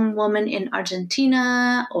Hmong woman in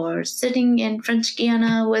Argentina, or sitting in French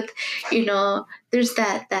Guiana with, there's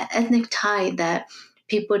that ethnic tie that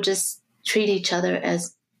people just treat each other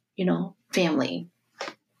as, family.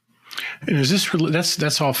 And is this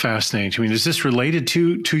that's all fascinating to me. Is this related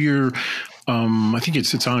to your? I think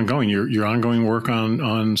it's ongoing. Your ongoing work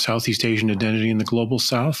on Southeast Asian identity in the global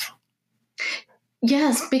South.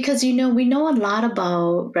 Yes, because, we know a lot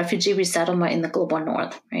about refugee resettlement in the global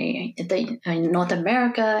North, right? In North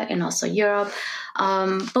America and also Europe.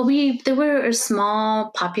 But there were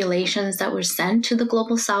small populations that were sent to the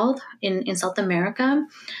global South in South America.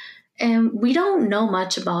 And we don't know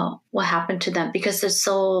much about what happened to them because there's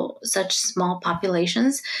such small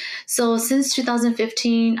populations. So since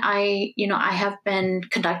 2015, I have been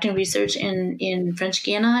conducting research in French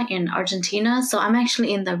Guiana, in Argentina. So I'm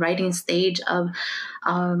actually in the writing stage of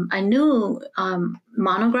a new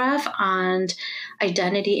monograph on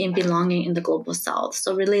identity and belonging in the global South.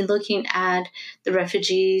 So really looking at the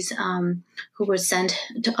refugees who were sent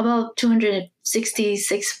to about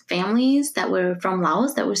 266 families that were from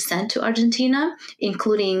Laos that were sent to Argentina,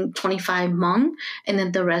 including 25 Hmong, and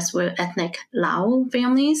then the rest were ethnic Lao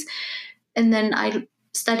families. And then I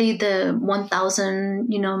studied the 1,000,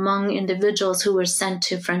 Hmong individuals who were sent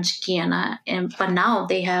to French Guiana. But now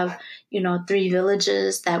they have, 3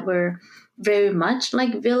 villages that were very much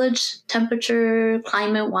like village temperature,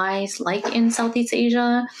 climate-wise, like in Southeast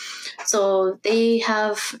Asia. So they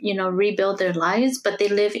have, rebuilt their lives, but they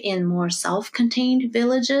live in more self-contained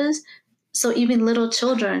villages. So even little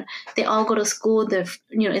children, they all go to school.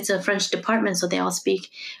 It's a French department, so they all speak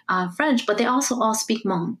French, but they also all speak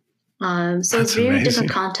Hmong. So That's it's very amazing. different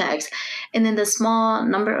context. And then the small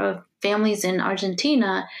number of families in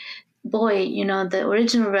Argentina, boy, the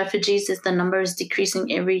original refugees, the number is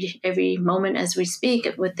decreasing every moment as we speak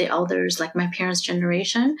with the elders, like my parents'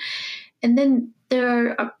 generation. And then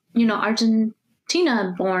there are,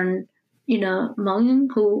 Argentina-born, Hmong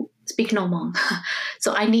who speak no Hmong.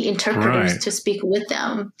 So I need interpreters to speak with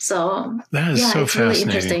them. So that is so it's fascinating.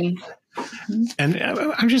 Really interesting. And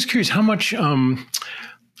I'm just curious, how much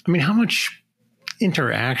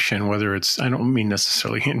interaction, whether it's, I don't mean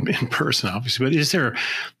necessarily in person, obviously, but is there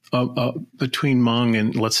between Hmong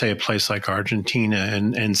and, let's say, a place like Argentina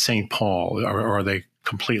and St. Paul, or are they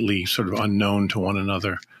completely sort of unknown to one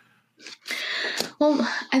another? Well,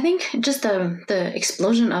 I think just the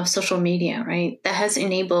explosion of social media, right, that has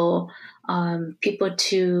enabled people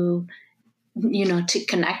to, to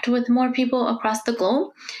connect with more people across the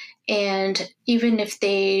globe. And even if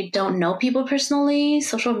they don't know people personally,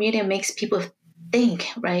 social media makes people think,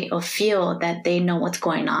 right, or feel that they know what's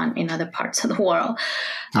going on in other parts of the world,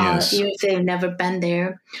 Yes. even if they've never been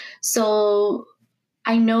there. So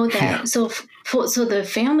I know that. Yeah. So the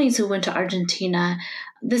families who went to Argentina,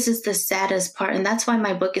 this is the saddest part, and that's why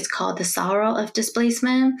my book is called The Sorrow of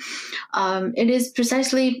Displacement. It is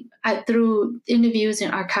precisely through interviews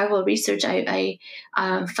and archival research, I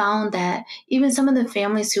found that even some of the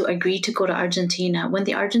families who agreed to go to Argentina, when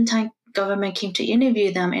the Argentine government came to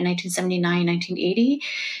interview them in 1979, 1980,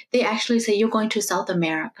 they actually say, you're going to South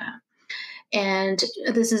America. And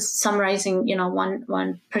this is summarizing,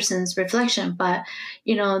 one person's reflection, but,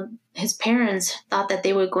 his parents thought that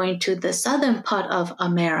they were going to the southern part of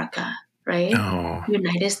America, right? Oh.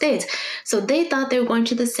 United States. So they thought they were going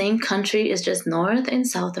to the same country as just North and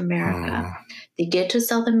South America. Oh. They get to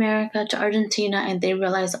South America, to Argentina, and they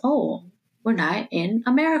realize, oh, we're not in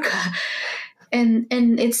America. And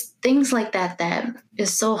it's things like that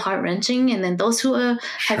is so heart-wrenching. And then those who have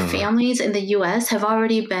families in the U.S. have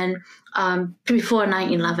already been before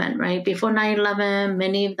 9/11, right? Before 9/11,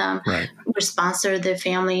 many of them were sponsored their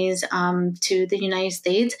families to the United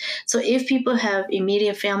States. So if people have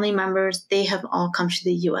immediate family members, they have all come to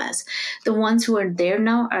the U.S. The ones who are there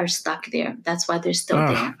now are stuck there. That's why they're still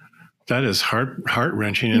there. That is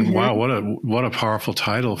heart-wrenching, and wow, what a powerful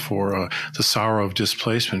title for The Sorrow of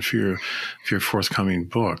Displacement for your forthcoming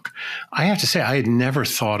book. I have to say, I had never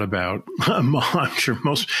thought about I'm sure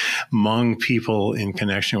most Hmong people in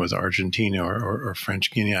connection with Argentina or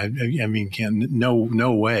French Guinea. I mean,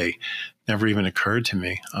 no way. Never even occurred to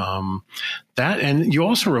me. That, and you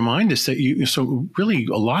also remind us that so really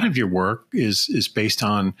a lot of your work is based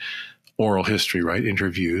on oral history, right?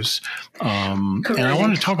 Interviews. And I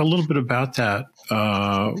want to talk a little bit about that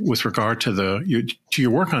with regard to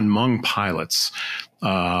your work on Hmong pilots,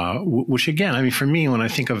 which again, I mean, for me, when I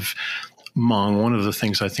think of Hmong, one of the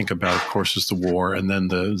things I think about, of course, is the war, and then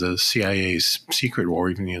the CIA's secret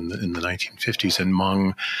war, even in the 1950s, and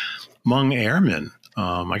Hmong airmen.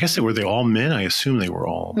 I guess were they all men? I assume they were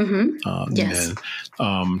all men,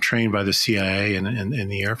 trained by the CIA and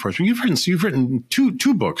the Air Force. You've written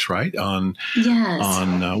two books, right? On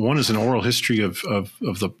one is an oral history of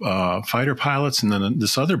the fighter pilots, and then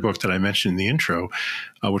this other book that I mentioned in the intro,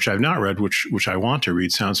 which I've not read, which I want to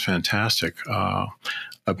read. Sounds fantastic.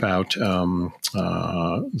 About the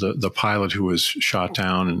pilot who was shot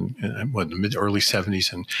down in the early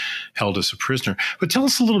 70s and held as a prisoner. But tell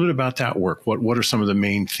us a little bit about that work. What are some of the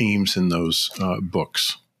main themes in those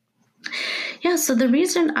books? Yeah, so the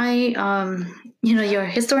reason you're a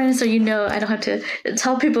historian, so I don't have to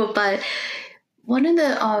tell people, but one of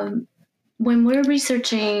the, when we're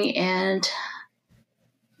researching and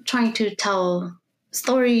trying to tell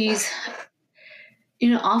stories,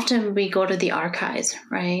 often we go to the archives,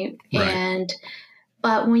 right?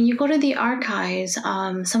 But when you go to the archives,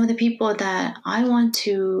 some of the people that I want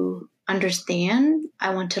to understand, I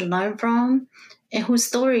want to learn from, and whose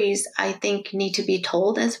stories I think need to be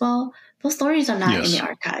told as well, those stories are not in the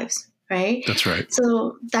archives, right? That's right.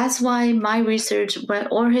 So that's why my research,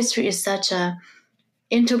 oral history is such a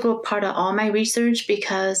integral part of all my research,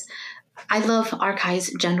 because I love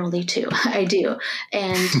archives generally too. I do.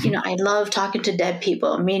 And, I love talking to dead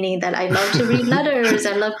people, meaning that I love to read letters.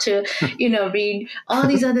 I love to, read all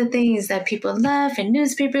these other things that people left and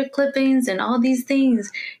newspaper clippings and all these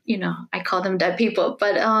things. I call them dead people,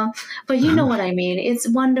 but you know what I mean. It's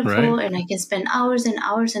wonderful. Right. And I can spend hours and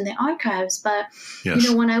hours in the archives. But, Yes.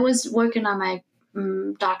 when I was working on my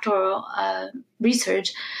doctoral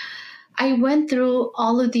research, I went through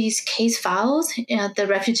all of these case files, the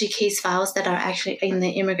refugee case files that are actually in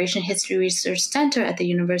the Immigration History Research Center at the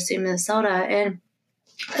University of Minnesota, and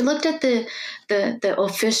I looked at the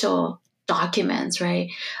official documents,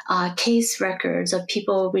 right? Case records of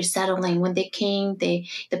people resettling when they came. The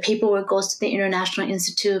paperwork goes to the International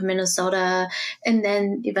Institute of Minnesota, and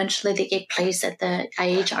then eventually they get placed at the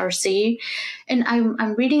IHRC. And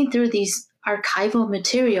I'm reading through these archival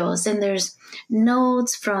materials, and there's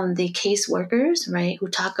notes from the caseworkers, right, who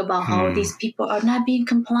talk about how these people are not being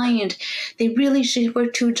compliant. They really should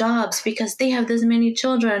work 2 jobs because they have this many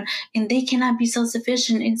children and they cannot be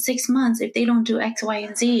self-sufficient in 6 months if they don't do X, Y,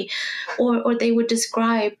 and Z. Or they would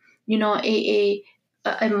describe, a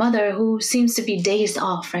mother who seems to be dazed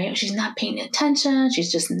off, right? She's not paying attention.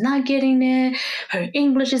 She's just not getting it. Her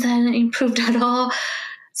English hasn't improved at all.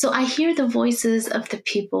 So I hear the voices of the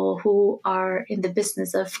people who are in the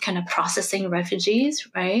business of kind of processing refugees,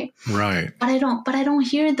 right? Right. But I don't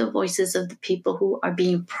hear the voices of the people who are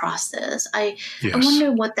being processed. I Yes.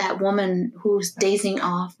 wonder what that woman who's dazing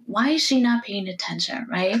off, why is she not paying attention,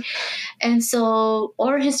 right? And so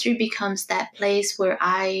oral history becomes that place where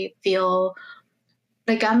I feel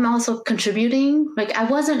like I'm also contributing. Like I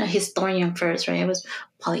wasn't a historian first, right? I was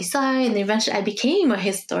poli-sci, and eventually I became a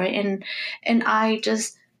historian, and I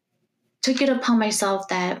just took it upon myself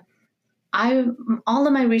that all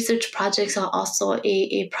of my research projects are also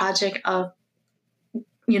a project of,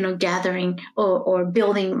 gathering or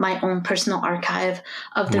building my own personal archive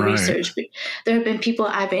of the research. There have been people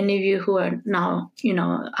I've interviewed who are now,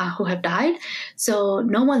 who have died. So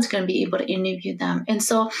no one's going to be able to interview them. And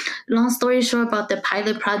so long story short about the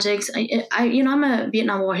pilot projects, I'm a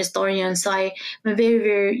Vietnam War historian, so I'm very,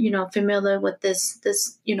 very, familiar with this,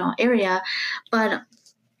 area. But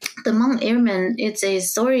the Hmong Airmen, it's a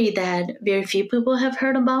story that very few people have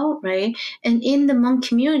heard about, right? And in the Hmong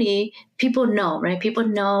community, people know, right? People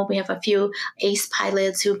know we have a few ace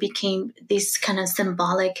pilots who became this kind of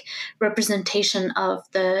symbolic representation of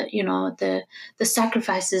the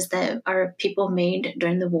sacrifices that our people made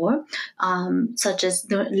during the war, such as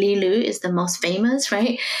Li Lu is the most famous,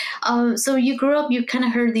 right? So you grew up, you kind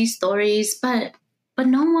of heard these stories, but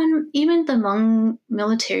no one, even the Hmong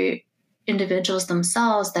military individuals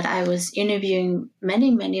themselves that I was interviewing,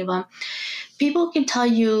 many of them, people can tell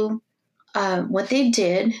you what they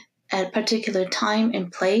did at a particular time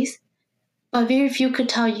and place, but very few could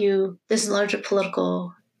tell you this larger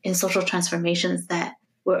political and social transformations that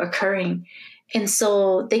were occurring. And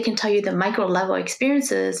so they can tell you the micro level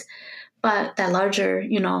experiences, but that larger,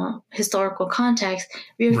 historical context,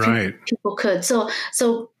 very few people could.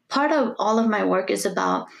 So part of all of my work is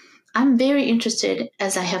about, I'm very interested,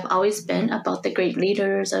 as I have always been, about the great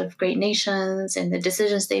leaders of great nations and the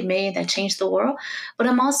decisions they made that changed the world. But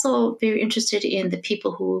I'm also very interested in the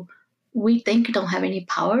people who we think don't have any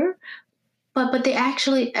power, but they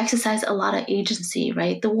actually exercise a lot of agency,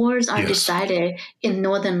 right? The wars aren't decided in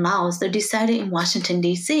northern Laos. They're decided in Washington,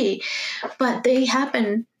 D.C., but they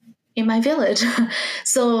happen in my village.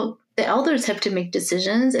 So the elders have to make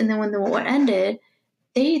decisions. And then when the war ended,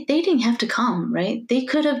 they didn't have to come, right? They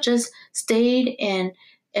could have just stayed and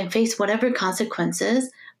faced whatever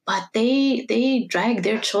consequences, but they drag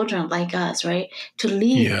their children like us, right, to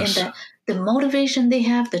lead. Yes. And the motivation they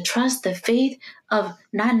have, the trust, the faith of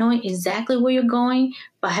not knowing exactly where you're going,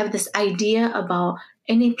 but have this idea about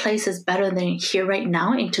any place is better than here right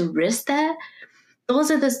now, and to risk that.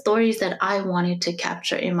 Those are the stories that I wanted to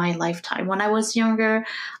capture in my lifetime. When I was younger,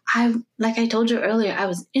 like I told you earlier, I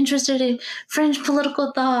was interested in French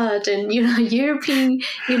political thought and, European,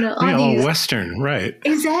 all these. Western, right.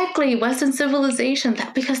 Exactly. Western civilization,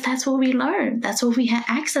 because that's what we learned. That's what we had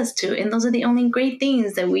access to. And those are the only great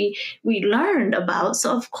things that we learned about.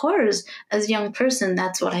 So of course, as a young person,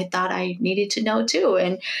 that's what I thought I needed to know too.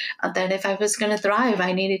 And that if I was going to thrive,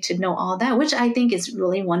 I needed to know all that, which I think is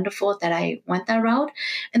really wonderful that I went that route.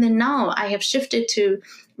 And then now I have shifted to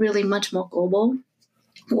really much more global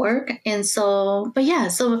work. And so,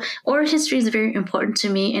 so oral history is very important to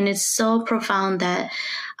me. And it's so profound that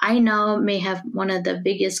I now may have one of the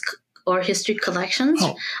biggest oral history collections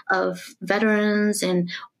of veterans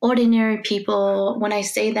and ordinary people. When I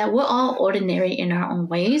say that, we're all ordinary in our own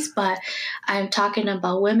ways, but I'm talking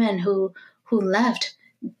about women who left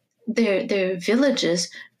their villages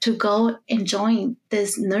to go and join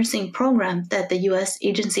this nursing program that the U.S.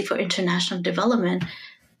 Agency for International Development,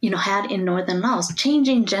 had in northern Laos,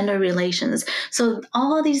 changing gender relations. So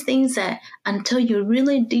all these things that until you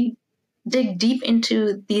really dig deep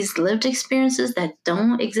into these lived experiences that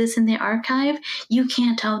don't exist in the archive, you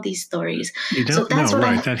can't tell these stories. You don't know,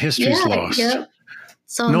 right? That history's lost. Yeah.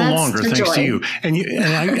 So no longer, thanks to you. And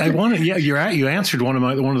I want to, you answered one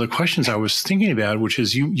of the questions I was thinking about, which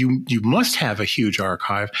is you must have a huge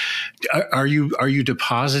archive. Are you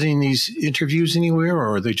depositing these interviews anywhere,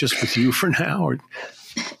 or are they just with you for now? Or?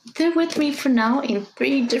 They're with me for now in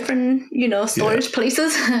 3 different, storage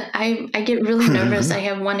places. I get really nervous. I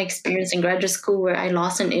have one experience in graduate school where I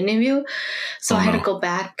lost an interview. So I had to go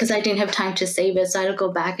back because I didn't have time to save it. So I had to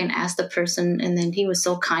go back and ask the person. And then he was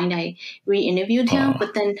so kind. I re-interviewed him.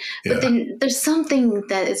 But then there's something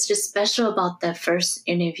that is just special about that first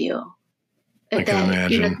interview. I can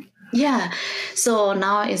imagine. Yeah. So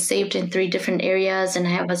now it's saved in 3 different areas, and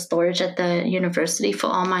I have a storage at the university for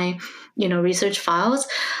all my, research files.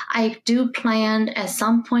 I do plan at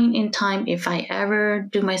some point in time, if I ever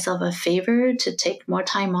do myself a favor, to take more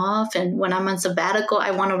time off. And when I'm on sabbatical,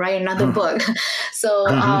 I want to write another book. So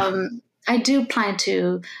I do plan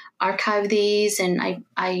to archive these, and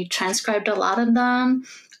I transcribed a lot of them.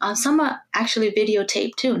 Some are actually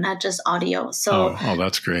videotaped too, not just audio. So, oh,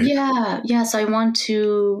 that's great. Yeah. So I want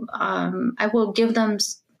to, I will give them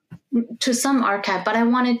to some archive, but I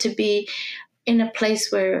want it to be in a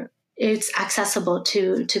place where it's accessible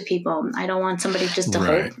to people. I don't want somebody just to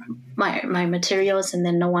hold my materials and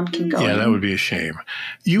then no one can go in. That would be a shame.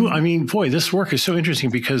 This work is so interesting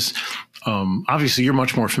because obviously you're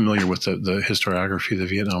much more familiar with the historiography of the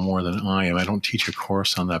Vietnam War than I am. I don't teach a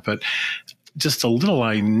course on that, but just a little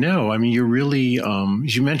I know. I mean, you're really,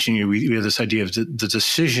 as you mentioned, we have this idea of the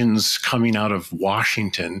decisions coming out of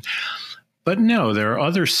Washington. But no, there are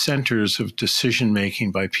other centers of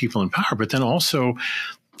decision-making by people in power, but then also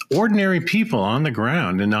ordinary people on the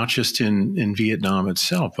ground, and not just in Vietnam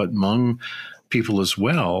itself, but Hmong people as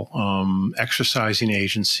well, exercising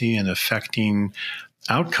agency and affecting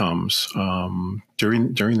outcomes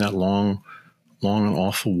during that long and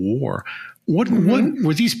awful war. What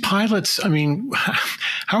were these pilots? I mean,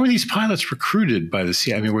 how were these pilots recruited by the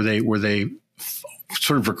CIA? I mean, were they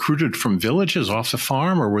sort of recruited from villages off the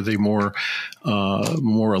farm, or were they more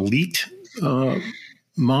elite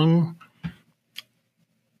Hmong?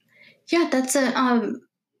 Yeah, that's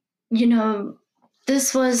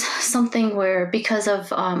this was something where, because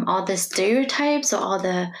of all the stereotypes or all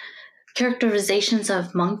the characterizations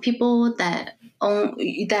of Hmong people that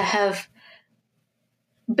have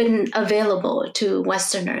been available to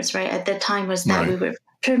Westerners, right? At that time was that we were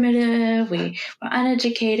primitive, we were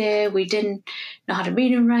uneducated, we didn't know how to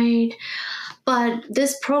read and write. But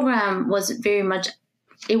this program was very much,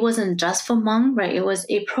 it wasn't just for Hmong, right? It was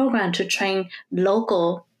a program to train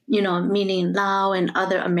local, meaning Lao and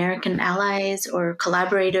other American allies or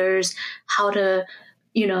collaborators, how to,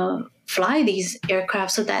 fly these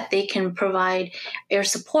aircraft so that they can provide air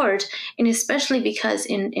support. And especially because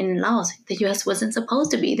in Laos, the U.S. wasn't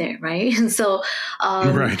supposed to be there, right? And so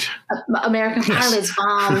American pilots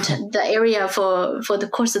bombed the area for the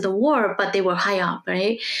course of the war, but they were high up,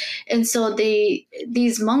 right? And so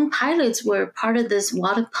these Hmong pilots were part of this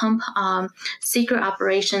water pump secret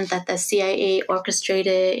operation that the CIA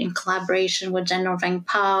orchestrated in collaboration with General Vang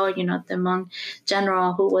Pao, the Hmong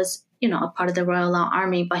general who was a part of the Royal Lao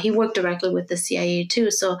Army, but he worked directly with the CIA too.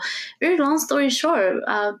 So very long story short,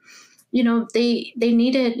 they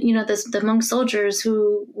needed, the Hmong soldiers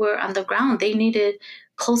who were on the ground, they needed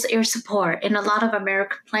close air support. And a lot of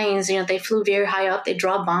American planes, they flew very high up, they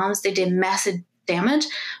dropped bombs, they did massive damage,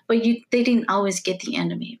 but they didn't always get the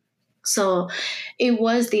enemy. So it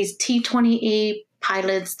was these T-28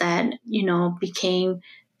 pilots that, became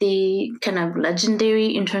the kind of legendary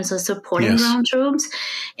in terms of supporting ground troops.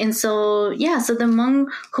 And so, so the Hmong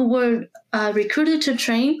who were recruited to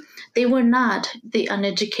train, they were not the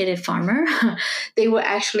uneducated farmer. They were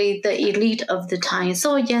actually the elite of the time.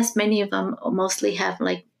 So yes, many of them mostly have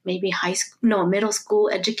like maybe middle school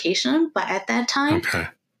education, but at that time,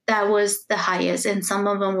 that was the highest. And some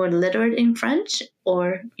of them were literate in French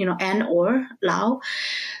or Lao.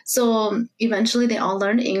 So eventually they all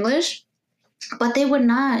learned English. But they were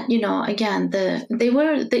not, they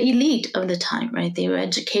were the elite of the time, right? They were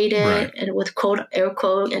educated and with air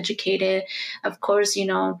quote, educated. Of course, they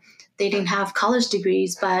didn't have college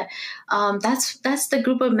degrees, but that's the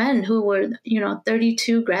group of men who were,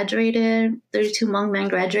 32 Hmong men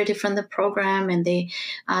graduated from the program, and they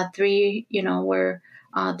 3, were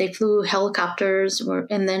They flew helicopters,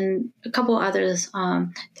 and then a couple others,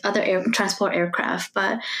 other transport aircraft.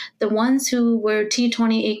 But the ones who were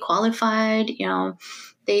T-28 qualified,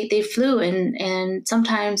 they flew, and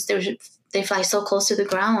sometimes they fly so close to the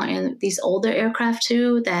ground, and these older aircraft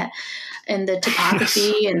too, that and the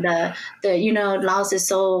topography yes. and the Laos is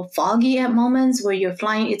so foggy at moments where you're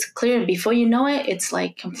flying, it's clear, and before you know it, it's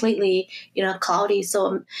like completely cloudy.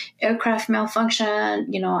 So aircraft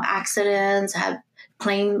malfunction, accidents have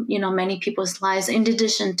claimed many people's lives, in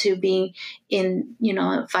addition to being in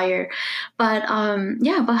fire. But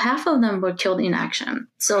but half of them were killed in action.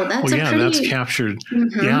 So that's that's captured.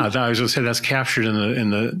 Mm-hmm. Yeah, I was going to say that's captured in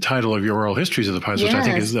the title of your oral histories of the pilots, yes. which I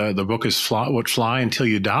think is the book is Fly Until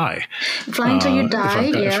You Die. Fly Until You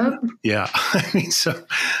Die. Yeah. I mean, so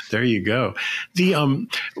there you go. The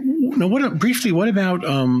now what about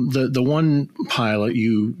the one pilot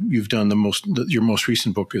you've done your most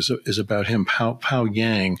recent book is about him, Pao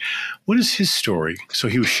Yang. What is his story? So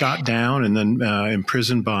he was shot down and then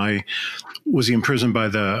imprisoned by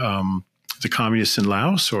the communists in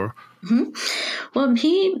Laos, or? Mm-hmm. Well,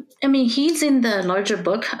 he's in the larger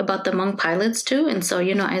book about the Hmong pilots too. And so,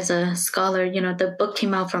 as a scholar, the book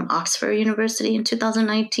came out from Oxford University in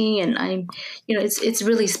 2019, and it's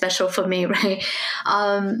really special for me, right?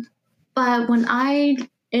 But when I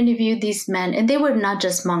interviewed these men, and they were not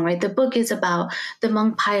just Hmong, right? The book is about the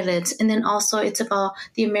Hmong pilots, and then also it's about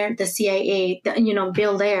the CIA,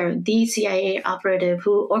 Bill Lair, the CIA operative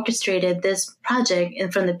who orchestrated this project.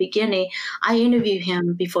 And from the beginning, I interviewed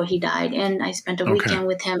him before he died, and I spent a weekend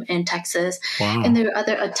with him in Texas. Wow. And there are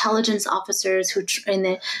other intelligence officers and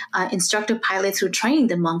the instructor pilots who trained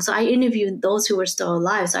the Hmong. So I interviewed those who were still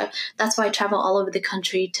alive. So that's why I travel all over the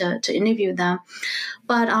country to interview them.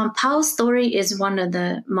 But Pao's story is one of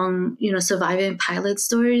the Hmong, surviving pilot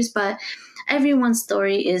stories. But everyone's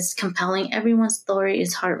story is compelling. Everyone's story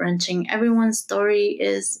is heart-wrenching. Everyone's story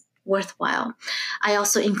is worthwhile. I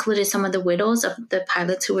also included some of the widows of the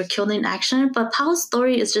pilots who were killed in action. But Pao's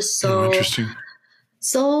story is just so interesting.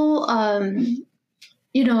 So,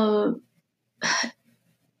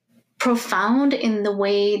 profound in the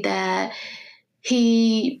way that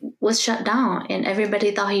he was shut down and everybody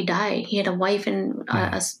thought he died. He had a wife and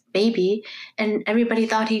a baby, and everybody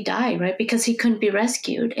thought he died, right? Because he couldn't be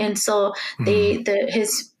rescued. And so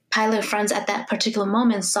his pilot friends at that particular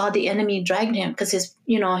moment saw the enemy dragged him because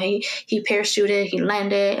he parachuted, he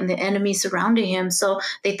landed, and the enemy surrounded him. So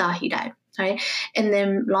they thought he died. Right. And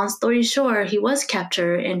then long story short, he was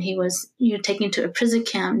captured and he was taken to a prison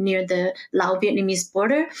camp near the Lao-Vietnamese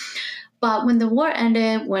border. But when the war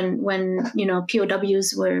ended, when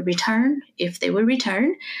POWs were returned, if they were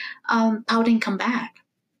returned, Pao didn't come back,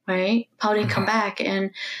 right? Pao didn't come back.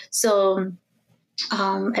 And so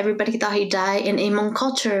everybody thought he died. And in Hmong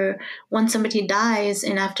culture, when somebody dies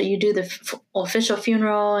and after you do the official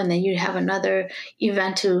funeral and then you have another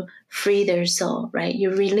event to free their soul, right?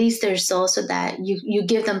 You release their soul so that you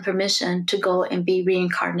give them permission to go and be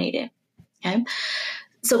reincarnated, okay?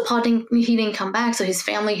 So Pao didn't come back. So his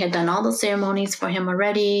family had done all the ceremonies for him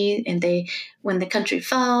already. And when the country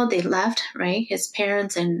fell, they left, right? His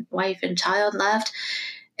parents and wife and child left.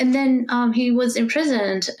 And then he was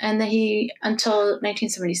imprisoned, and then until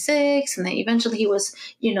 1976, and then eventually he was,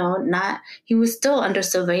 he was still under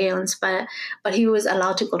surveillance, but he was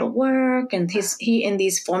allowed to go to work. And he and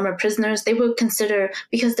these former prisoners, they were considered,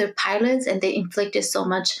 because they're pilots and they inflicted so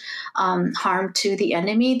much harm to the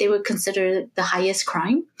enemy, they were considered the highest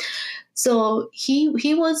crime. So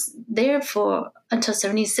he was there until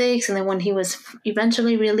 76, and then when he was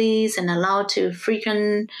eventually released and allowed to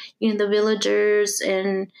frequent the villagers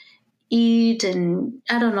and eat and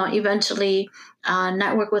eventually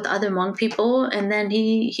network with other Hmong people, and then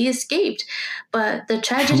he escaped. But the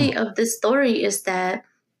tragedy of this story is that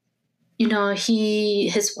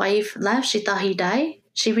his wife left. She thought he died.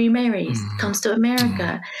 She remarries, comes to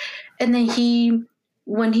America, and then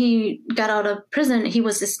when he got out of prison, he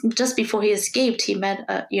was just before he escaped, he met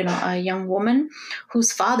a young woman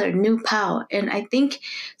whose father knew Pao. And I think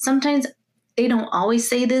sometimes they don't always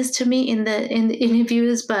say this to me in the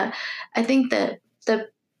interviews, but I think that the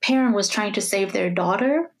parent was trying to save their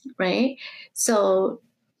daughter, right? So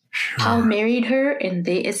Pao married her and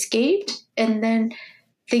they escaped, and then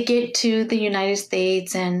they get to the United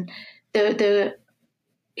States, and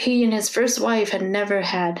he and his first wife had never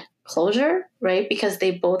had closure, right? Because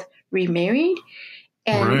they both remarried.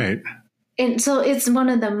 And so it's one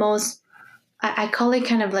of the most, I call it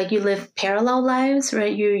kind of like you live parallel lives,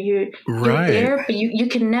 right? You're there, but you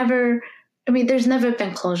can never, there's never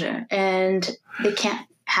been closure, and they can't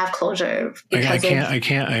have closure I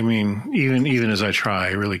can't. I mean, even as I try,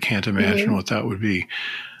 I really can't imagine what that would be.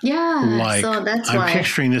 Yeah, like. so that's I'm why.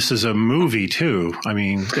 picturing this as a movie too. I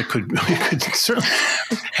mean, it could certainly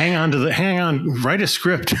hang on, write a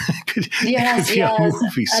script. it could be a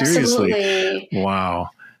movie. Seriously, absolutely. Wow,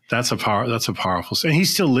 that's a powerful. And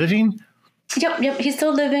he's still living. Yep. He's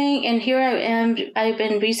still living, and here I am. I've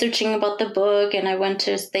been researching about the book, and I went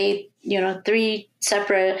to stay, 3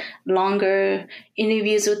 separate, longer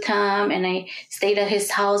interviews with him, and I stayed at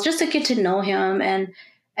his house just to get to know him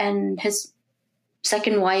and his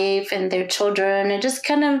second wife and their children, and just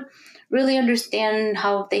kind of really understand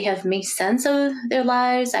how they have made sense of their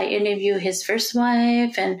lives. I interview his first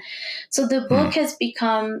wife, and so the book has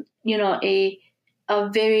become, a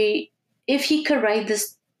very, if he could write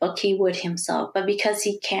this book, he would himself, but because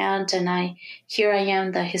he can't, and here I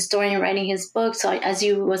am, the historian writing his book. So as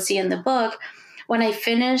you will see in the book, when I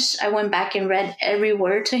finished, I went back and read every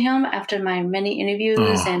word to him after my many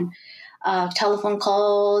interviews and telephone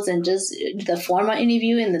calls and just the formal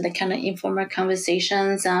interview and the kind of informal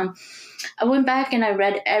conversations. I went back and I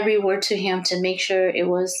read every word to him to make sure it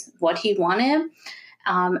was what he wanted.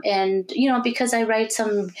 And, because I write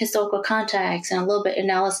some historical context and a little bit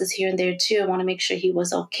analysis here and there too, I want to make sure he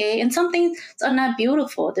was okay. And some things are not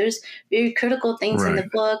beautiful. There's very critical things in the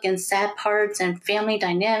book and sad parts and family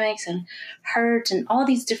dynamics and hurt and all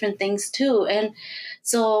these different things too. And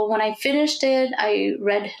so when I finished it, I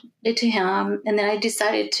read it to him, and then I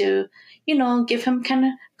decided to, give him kind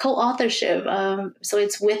of co-authorship. So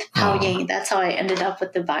it's with Pao Ying. That's how I ended up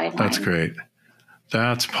with the byline. That's great.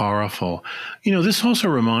 That's powerful. This also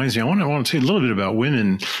reminds me, I want to say a little bit about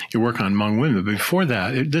women, your work on Hmong women. But before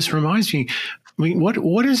that, this reminds me,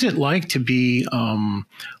 what is it like to be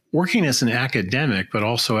working as an academic, but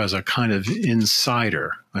also as a kind of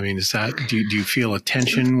insider? I mean, do you feel a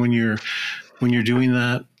tension when you're doing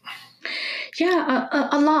that? Yeah,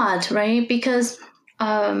 a lot, right? Because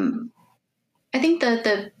I think that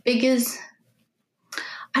the biggest,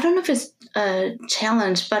 I don't know if it's a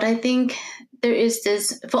challenge, but I think there is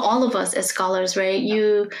this for all of us as scholars, right?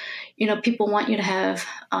 People want you to have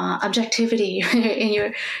objectivity,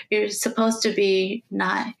 and you're supposed to be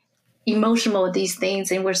not emotional with these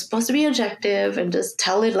things, and we're supposed to be objective and just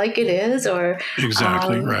tell it like it is, or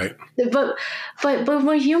exactly right. But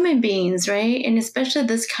we're human beings, right? And especially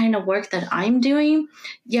this kind of work that I'm doing.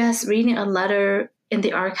 Yes, reading a letter in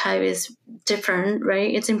the archive is different,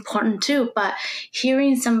 right? It's important too. But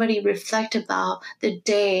hearing somebody reflect about the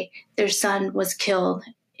day their son was killed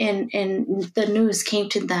and the news came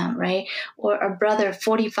to them, right? Or a brother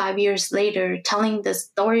 45 years later telling the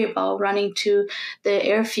story about running to the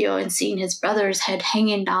airfield and seeing his brother's head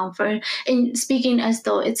hanging down and speaking as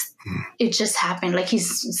though it just happened, like he's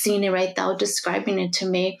seen it right now, describing it to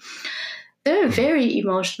me. They're very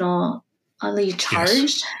emotionally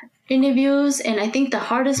charged interviews. And I think the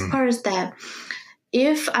hardest part is that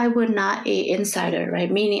if I were not a insider, right,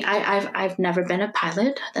 meaning I've never been a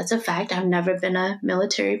pilot, that's a fact. I've never been a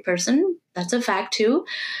military person, that's a fact too.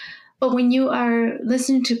 But when you are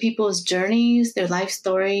listening to people's journeys, their life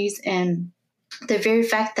stories, and the very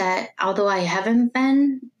fact that although I haven't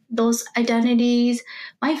been those identities,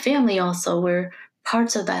 my family also were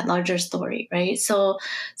parts of that larger story, right? So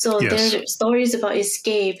yes. There's stories about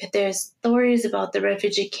escape, there's stories about the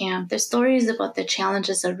refugee camp, there's stories about the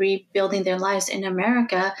challenges of rebuilding their lives in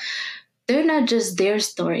America. They're not just their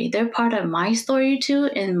story, they're part of my story too,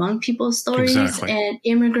 and Hmong people's stories and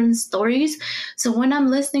immigrant stories. So when I'm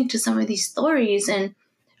listening to some of these stories, and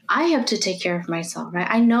I have to take care of myself, right?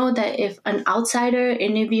 I know that if an outsider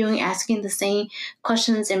interviewing, asking the same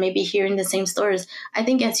questions and maybe hearing the same stories, I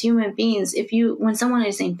think as human beings, when someone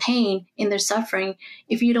is in pain, in their suffering,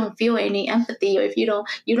 if you don't feel any empathy, or if you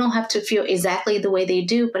don't have to feel exactly the way they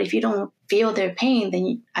do, but if you don't feel their pain,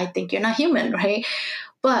 then I think you're not human, right?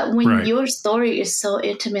 But when your story is so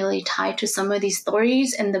intimately tied to some of these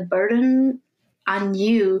stories, and the burden on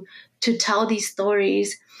you to tell these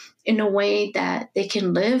stories in a way that they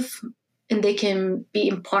can live and they can be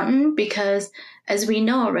important, because as we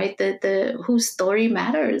know, right, the whose story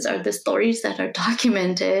matters are the stories that are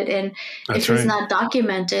documented. And if it's not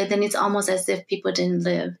documented, then it's almost as if people didn't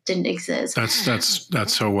exist.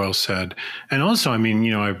 That's so well said. And also, I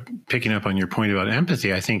mean, I'm picking up on your point about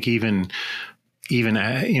empathy. I think even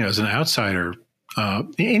as an outsider,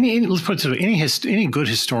 let's put it this way, any good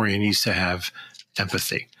historian needs to have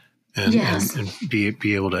empathy. And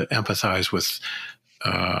be able to empathize with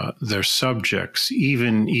their subjects,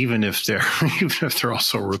 even if they're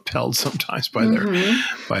also repelled sometimes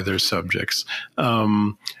by their subjects.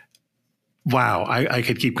 Wow, I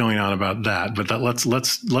could keep going on about that, but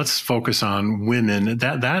let's focus on women.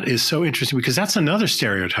 That is so interesting because that's another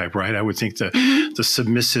stereotype, right? I would think the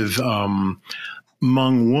submissive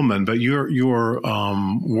Hmong woman, but your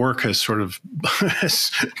work has sort of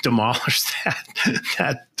has demolished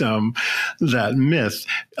that myth.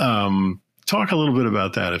 Talk a little bit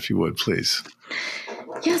about that, if you would, please.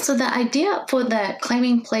 Yeah, so the idea for the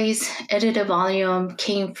Claiming Place edited volume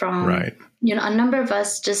came from, right. A number of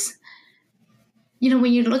us just, when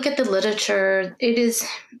you look at the literature, it is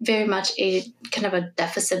very much a kind of a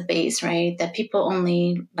deficit base, right? That people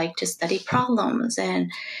only like to study problems.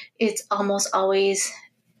 And it's almost always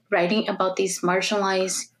writing about these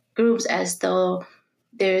marginalized groups as though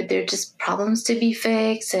they're just problems to be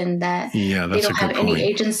fixed and that they don't have any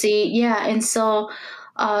agency. Yeah. And so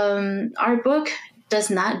our book does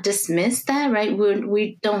not dismiss that, right?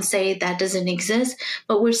 We don't say that doesn't exist,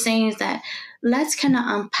 but we're saying that let's kind of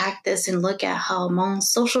unpack this and look at how Hmong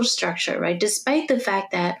social structure, right? Despite the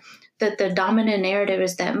fact that the dominant narrative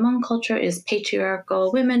is that Hmong culture is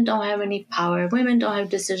patriarchal, women don't have any power, women don't have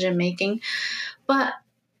decision making. But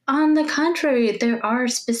on the contrary, there are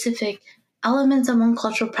specific elements of Hmong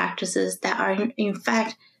cultural practices that are in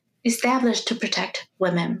fact established to protect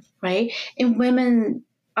women, right? And women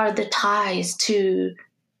are the ties to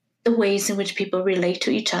the ways in which people relate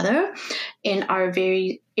to each other in our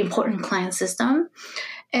very important clan system.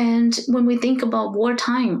 And when we think about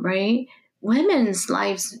wartime, right, women's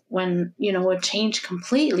lives were changed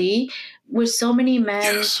completely with so many men,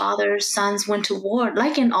 yes. fathers, sons went to war,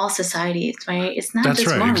 like in all societies, right? It's not That's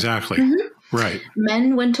just right, one. Exactly. Mm-hmm. Right.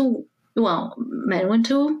 Men went to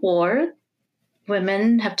war.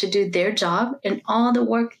 Women have to do their job and all the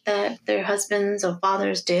work that their husbands or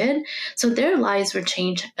fathers did. So their lives were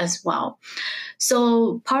changed as well.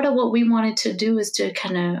 So part of what we wanted to do is to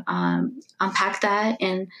kind of unpack that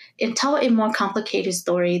and tell a more complicated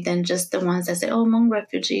story than just the ones that say, oh, Hmong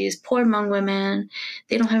refugees, poor Hmong women,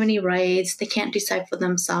 they don't have any rights, they can't decide for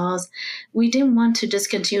themselves. We didn't want to just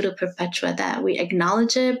continue to perpetuate that. We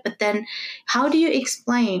acknowledge it, but then how do you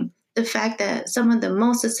explain the fact that some of the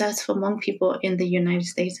most successful Hmong people in the United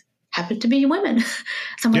States happen to be women?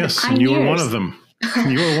 Some of the pioneers. And you were one of them.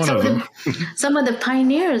 You were one of them. Some of the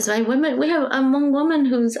pioneers, right? Women. We have a Hmong woman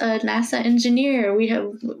who's a NASA engineer. We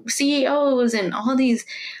have CEOs and all these.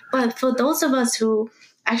 But for those of us who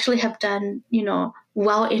actually have done,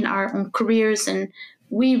 well in our own careers, and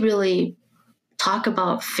we really talk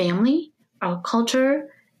about family, our culture,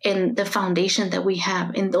 and the foundation that we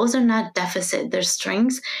have. And those are not deficit, they're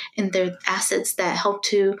strengths and they're assets that help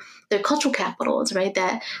to, they're cultural capitals, right?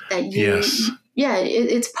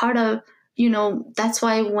 It's part of, that's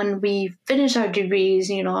why when we finish our degrees,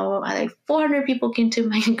 like 400 people came to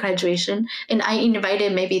my graduation and I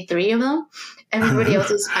invited maybe 3 of them. Everybody else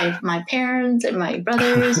is my parents and my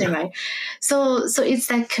brothers and so it's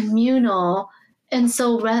that communal. And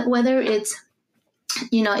so whether it's,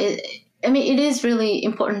 it is really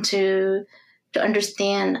important to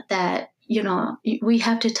understand that, we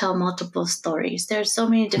have to tell multiple stories. There's so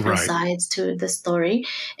many different sides to the story,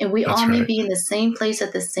 and we all may be in the same place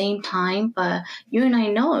at the same time, but you and I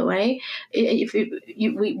know, right? If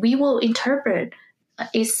we will interpret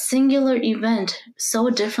a singular event so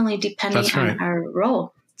differently depending on our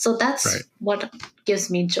role. So that's what gives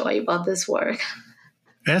me joy about this work.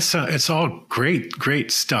 It's all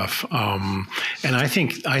great stuff, and I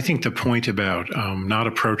think the point about not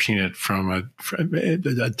approaching it from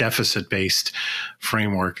a deficit-based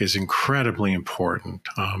framework is incredibly important.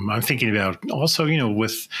 I'm thinking about also,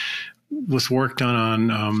 with work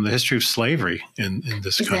done on the history of slavery in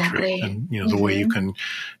this country, and the way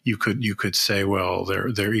you could say, well,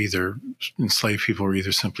 they're either enslaved people are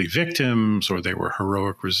either simply victims or they were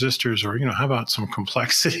heroic resistors, or how about some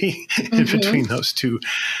complexity in between those two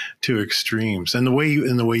extremes, and the way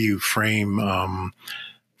you frame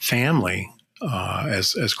family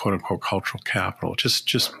as quote unquote cultural capital, just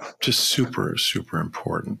super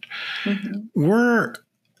important. We're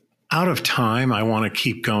out of time. I want to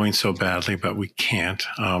keep going so badly, but we can't.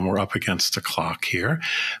 We're up against the clock here.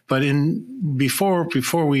 But before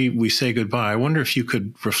we say goodbye, I wonder if you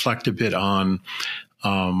could reflect a bit on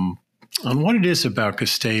what it is about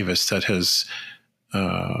Gustavus that has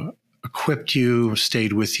equipped you,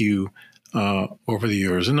 stayed with you over the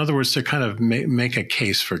years. In other words, to kind of make a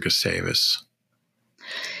case for Gustavus.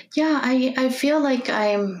 Yeah, I feel like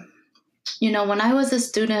I'm. When I was a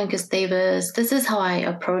student at Gustavus, this is how I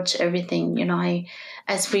approach everything.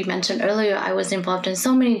 As we mentioned earlier, I was involved in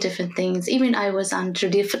so many different things. Even I was on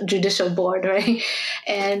judicial board, right?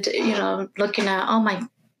 And, looking at all my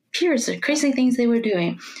peers, the crazy things they were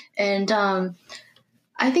doing. And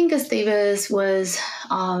I think Gustavus was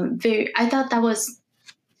I thought that was,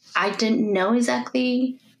 I didn't know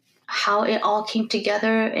exactly how it all came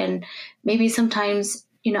together. And maybe sometimes,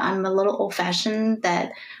 I'm a little old fashioned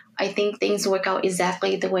that I think things work out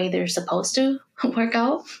exactly the way they're supposed to work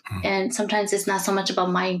out. And sometimes it's not so much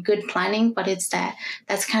about my good planning, but it's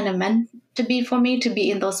that's kind of meant to be for me to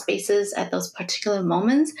be in those spaces at those particular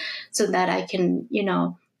moments so that I can,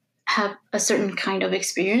 have a certain kind of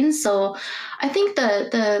experience. So I think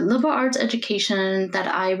the liberal arts education that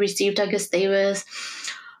I received at Gustavus,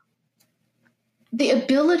 the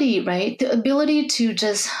ability, right? The ability to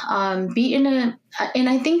just be and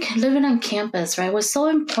I think living on campus, right, was so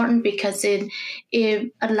important because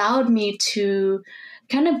it allowed me to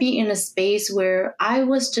kind of be in a space where I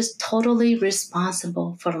was just totally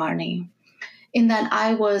responsible for learning, in that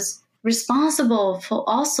I was responsible for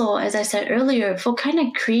also, as I said earlier, for kind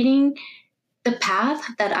of creating the path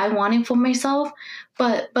that I wanted for myself.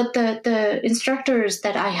 But the instructors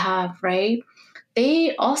that I have, right,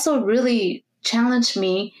 they also really challenged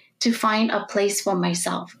me to find a place for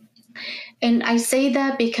myself. And I say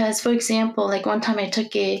that because, for example, like one time I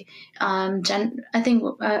took a racism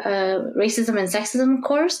and sexism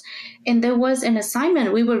course, and there was an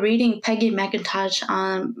assignment. We were reading Peggy McIntosh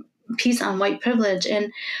piece on white privilege,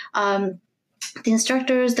 and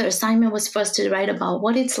the assignment was for us to write about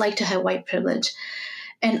what it's like to have white privilege.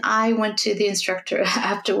 And I went to the instructor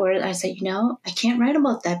afterward. I said, I can't write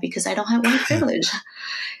about that because I don't have white privilege.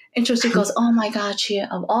 And so she goes, oh my God, Chia,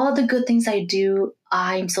 of all the good things I do,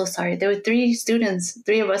 I'm so sorry. There were 3 students,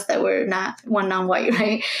 3 of us that were one non-white,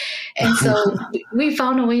 right? And so we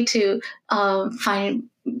found a way to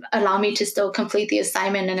allow me to still complete the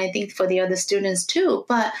assignment. And I think for the other students too.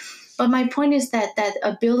 But my point is that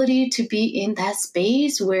ability to be in that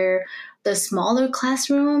space where the smaller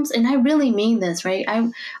classrooms, and I really mean this, right?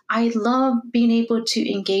 I love being able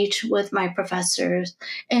to engage with my professors,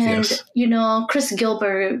 and Yes. Chris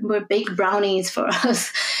Gilbert would bake brownies for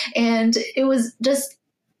us, and it was just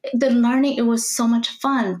the learning. It was so much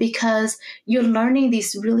fun because you're learning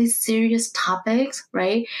these really serious topics,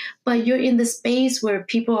 right? But you're in the space where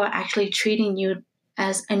people are actually treating you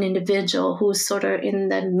as an individual who's sort of in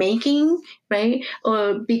the making, right?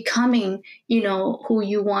 Or becoming, who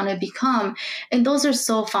you want to become. And those are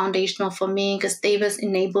so foundational for me because Davis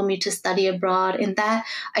enabled me to study abroad. And that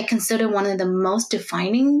I consider one of the most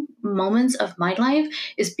defining moments of my life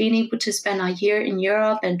is being able to spend a year in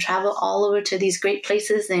Europe and travel all over to these great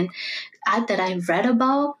places and that I've read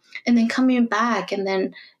about, and then coming back. And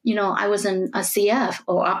then, I was in a CF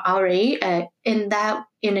or RA, and that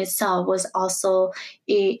in itself was also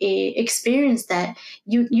a experience that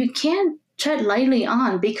you can't tread lightly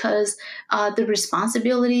on because the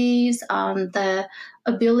responsibilities, the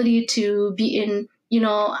ability to be in,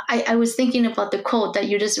 I was thinking about the quote that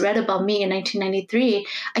you just read about me in 1993.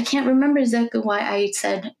 I can't remember exactly why I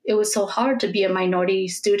said it was so hard to be a minority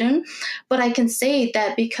student, but I can say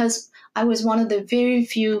that because I was one of the very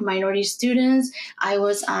few minority students. I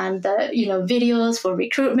was on the, videos for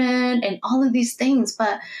recruitment and all of these things.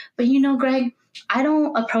 But Greg, I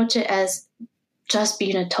don't approach it as just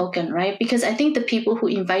being a token, right? Because I think the people who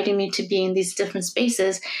invited me to be in these different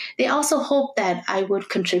spaces, they also hope that I would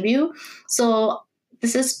contribute. So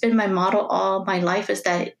this has been my model all my life, is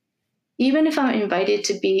that even if I'm invited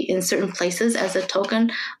to be in certain places as a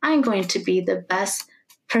token, I'm going to be the best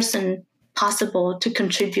person possible to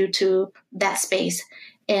contribute to that space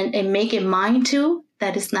and make it mine too.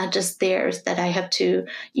 That it's not just theirs that I have to,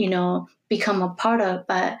 become a part of,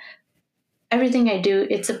 but everything I do,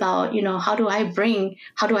 it's about, how do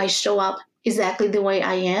I show up exactly the way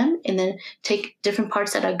I am, and then take different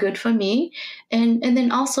parts that are good for me. And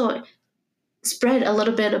then also spread a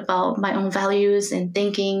little bit about my own values and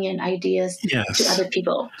thinking and ideas to other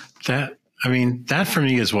people. That for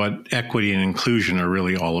me is what equity and inclusion are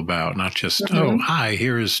really all about. Not just, oh, hi,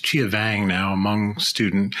 here is Chia Vang now among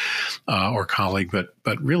student or colleague,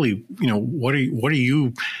 but really, what are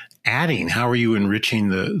you adding? How are you enriching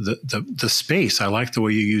the space? I like the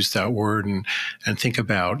way you use that word and think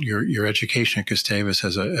about your education at Gustavus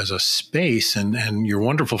as a space, and your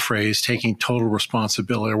wonderful phrase, taking total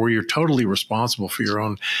responsibility, where you're totally responsible for your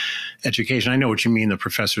own education. I know what you mean. The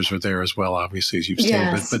professors are there as well, obviously, as you've stated,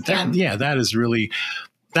 yes, but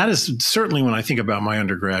that is certainly, when I think about my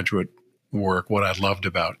undergraduate work, what I loved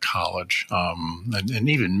about college, and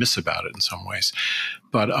even miss about it in some ways.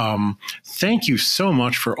 But thank you so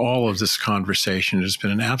much for all of this conversation. It's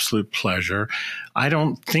been an absolute pleasure. I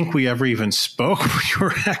don't think we ever even spoke when you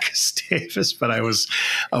were at Gustavus, but I was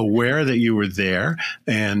aware that you were there.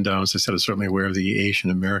 And as I said, I was certainly aware of the Asian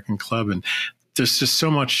American Club. And there's just so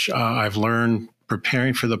much I've learned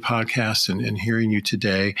preparing for the podcast and hearing you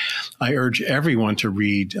today. I urge everyone to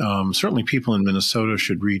read, certainly people in Minnesota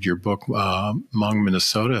should read your book, Hmong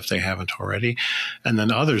Minnesota, if they haven't already. And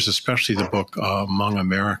then others, especially the book Hmong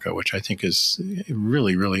America, which I think is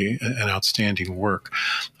really, really an outstanding work.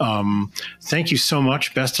 Thank you so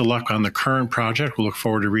much. Best of luck on the current project. We'll look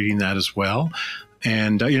forward to reading that as well.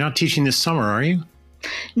 And you're not teaching this summer, are you?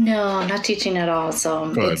 No, I'm not teaching at all.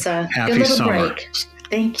 So good. It's a happy good little summer. break.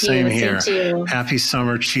 Thank you. Same here. Same to you. Happy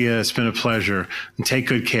summer, Chia. It's been a pleasure. And take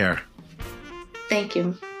good care. Thank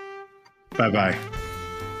you. Bye-bye.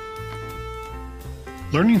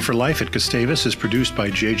 Learning for Life at Gustavus is produced by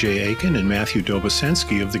J.J. Aiken and Matthew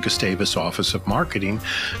Dobosensky of the Gustavus Office of Marketing,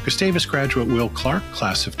 Gustavus graduate Will Clark,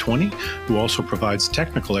 class of 20, who also provides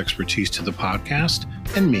technical expertise to the podcast,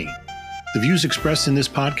 and me. The views expressed in this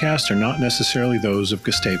podcast are not necessarily those of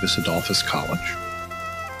Gustavus Adolphus College.